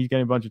come on. He's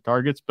getting a bunch of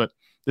targets, but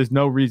there's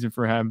no reason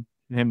for him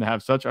to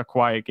have such a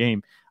quiet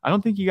game. I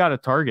don't think he got a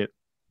target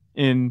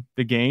in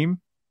the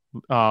game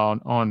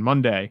on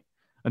Monday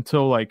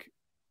until like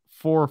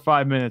 4 or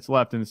 5 minutes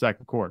left in the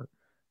second quarter.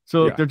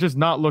 So they're just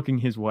not looking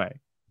his way.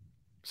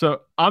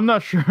 So I'm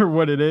not sure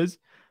what it is.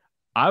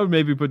 I would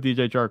maybe put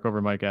DJ Chark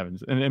over Mike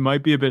Evans, and it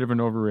might be a bit of an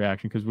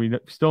overreaction because we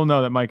still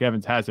know that Mike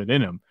Evans has it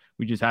in him.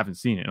 We just haven't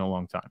seen it in a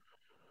long time.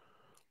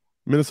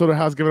 Minnesota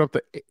has given up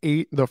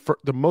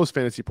the most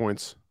fantasy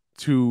points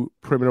to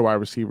perimeter wide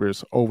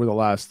receivers over the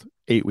last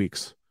 8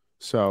 weeks.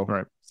 So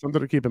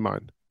something to keep in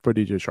mind for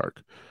DJ Chark.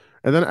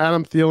 And then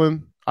Adam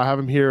Thielen, I have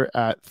him here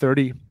at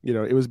 30.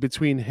 It was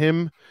between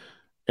him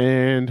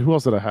and who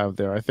else did I have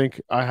there? I think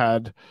I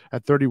had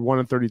at 31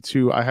 and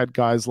 32, I had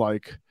guys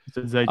like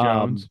Zay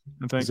Jones,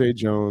 I think. Zay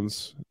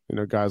Jones,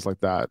 guys like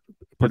that,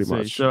 pretty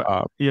much.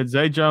 So he had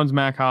Zay Jones,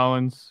 Mac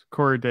Hollins,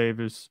 Corey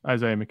Davis,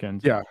 Isaiah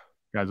McKenzie. Yeah.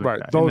 Guys like right.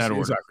 that. Those,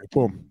 exactly.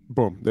 Boom.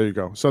 There you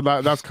go. So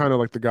that's kind of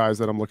like the guys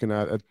that I'm looking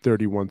at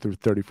 31 through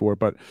 34.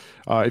 But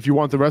if you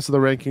want the rest of the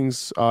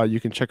rankings, you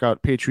can check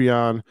out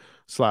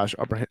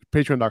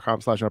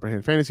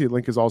patreon.com/upperhand fantasy. The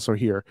link is also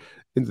here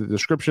in the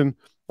description.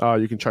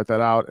 You can check that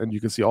out, and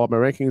you can see all of my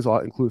rankings. I'll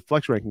include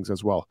flex rankings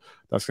as well.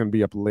 That's going to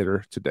be up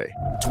later today.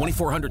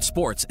 2400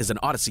 Sports is an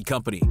Odyssey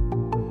company.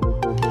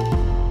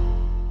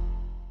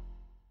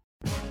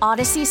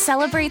 Odyssey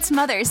celebrates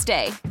Mother's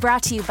Day,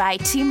 brought to you by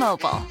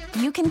T-Mobile.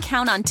 You can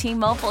count on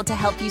T-Mobile to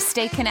help you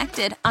stay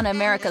connected on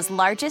America's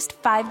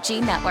largest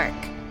 5G network.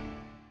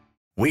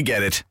 We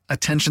get it.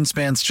 Attention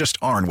spans just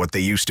aren't what they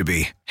used to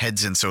be.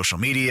 Heads in social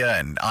media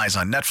and eyes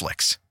on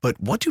Netflix. But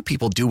what do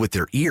people do with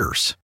their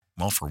ears?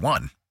 Well, for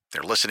one,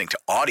 they're listening to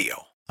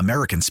audio.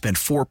 Americans spend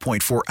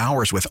 4.4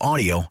 hours with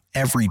audio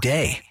every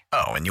day.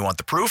 Oh, and you want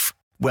the proof?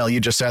 Well, you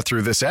just sat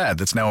through this ad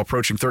that's now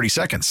approaching 30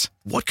 seconds.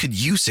 What could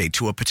you say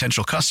to a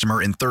potential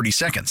customer in 30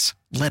 seconds?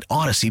 Let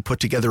Odyssey put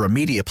together a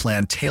media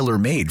plan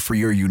tailor-made for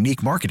your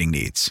unique marketing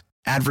needs.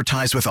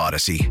 Advertise with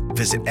Odyssey.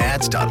 Visit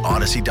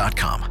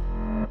ads.odyssey.com.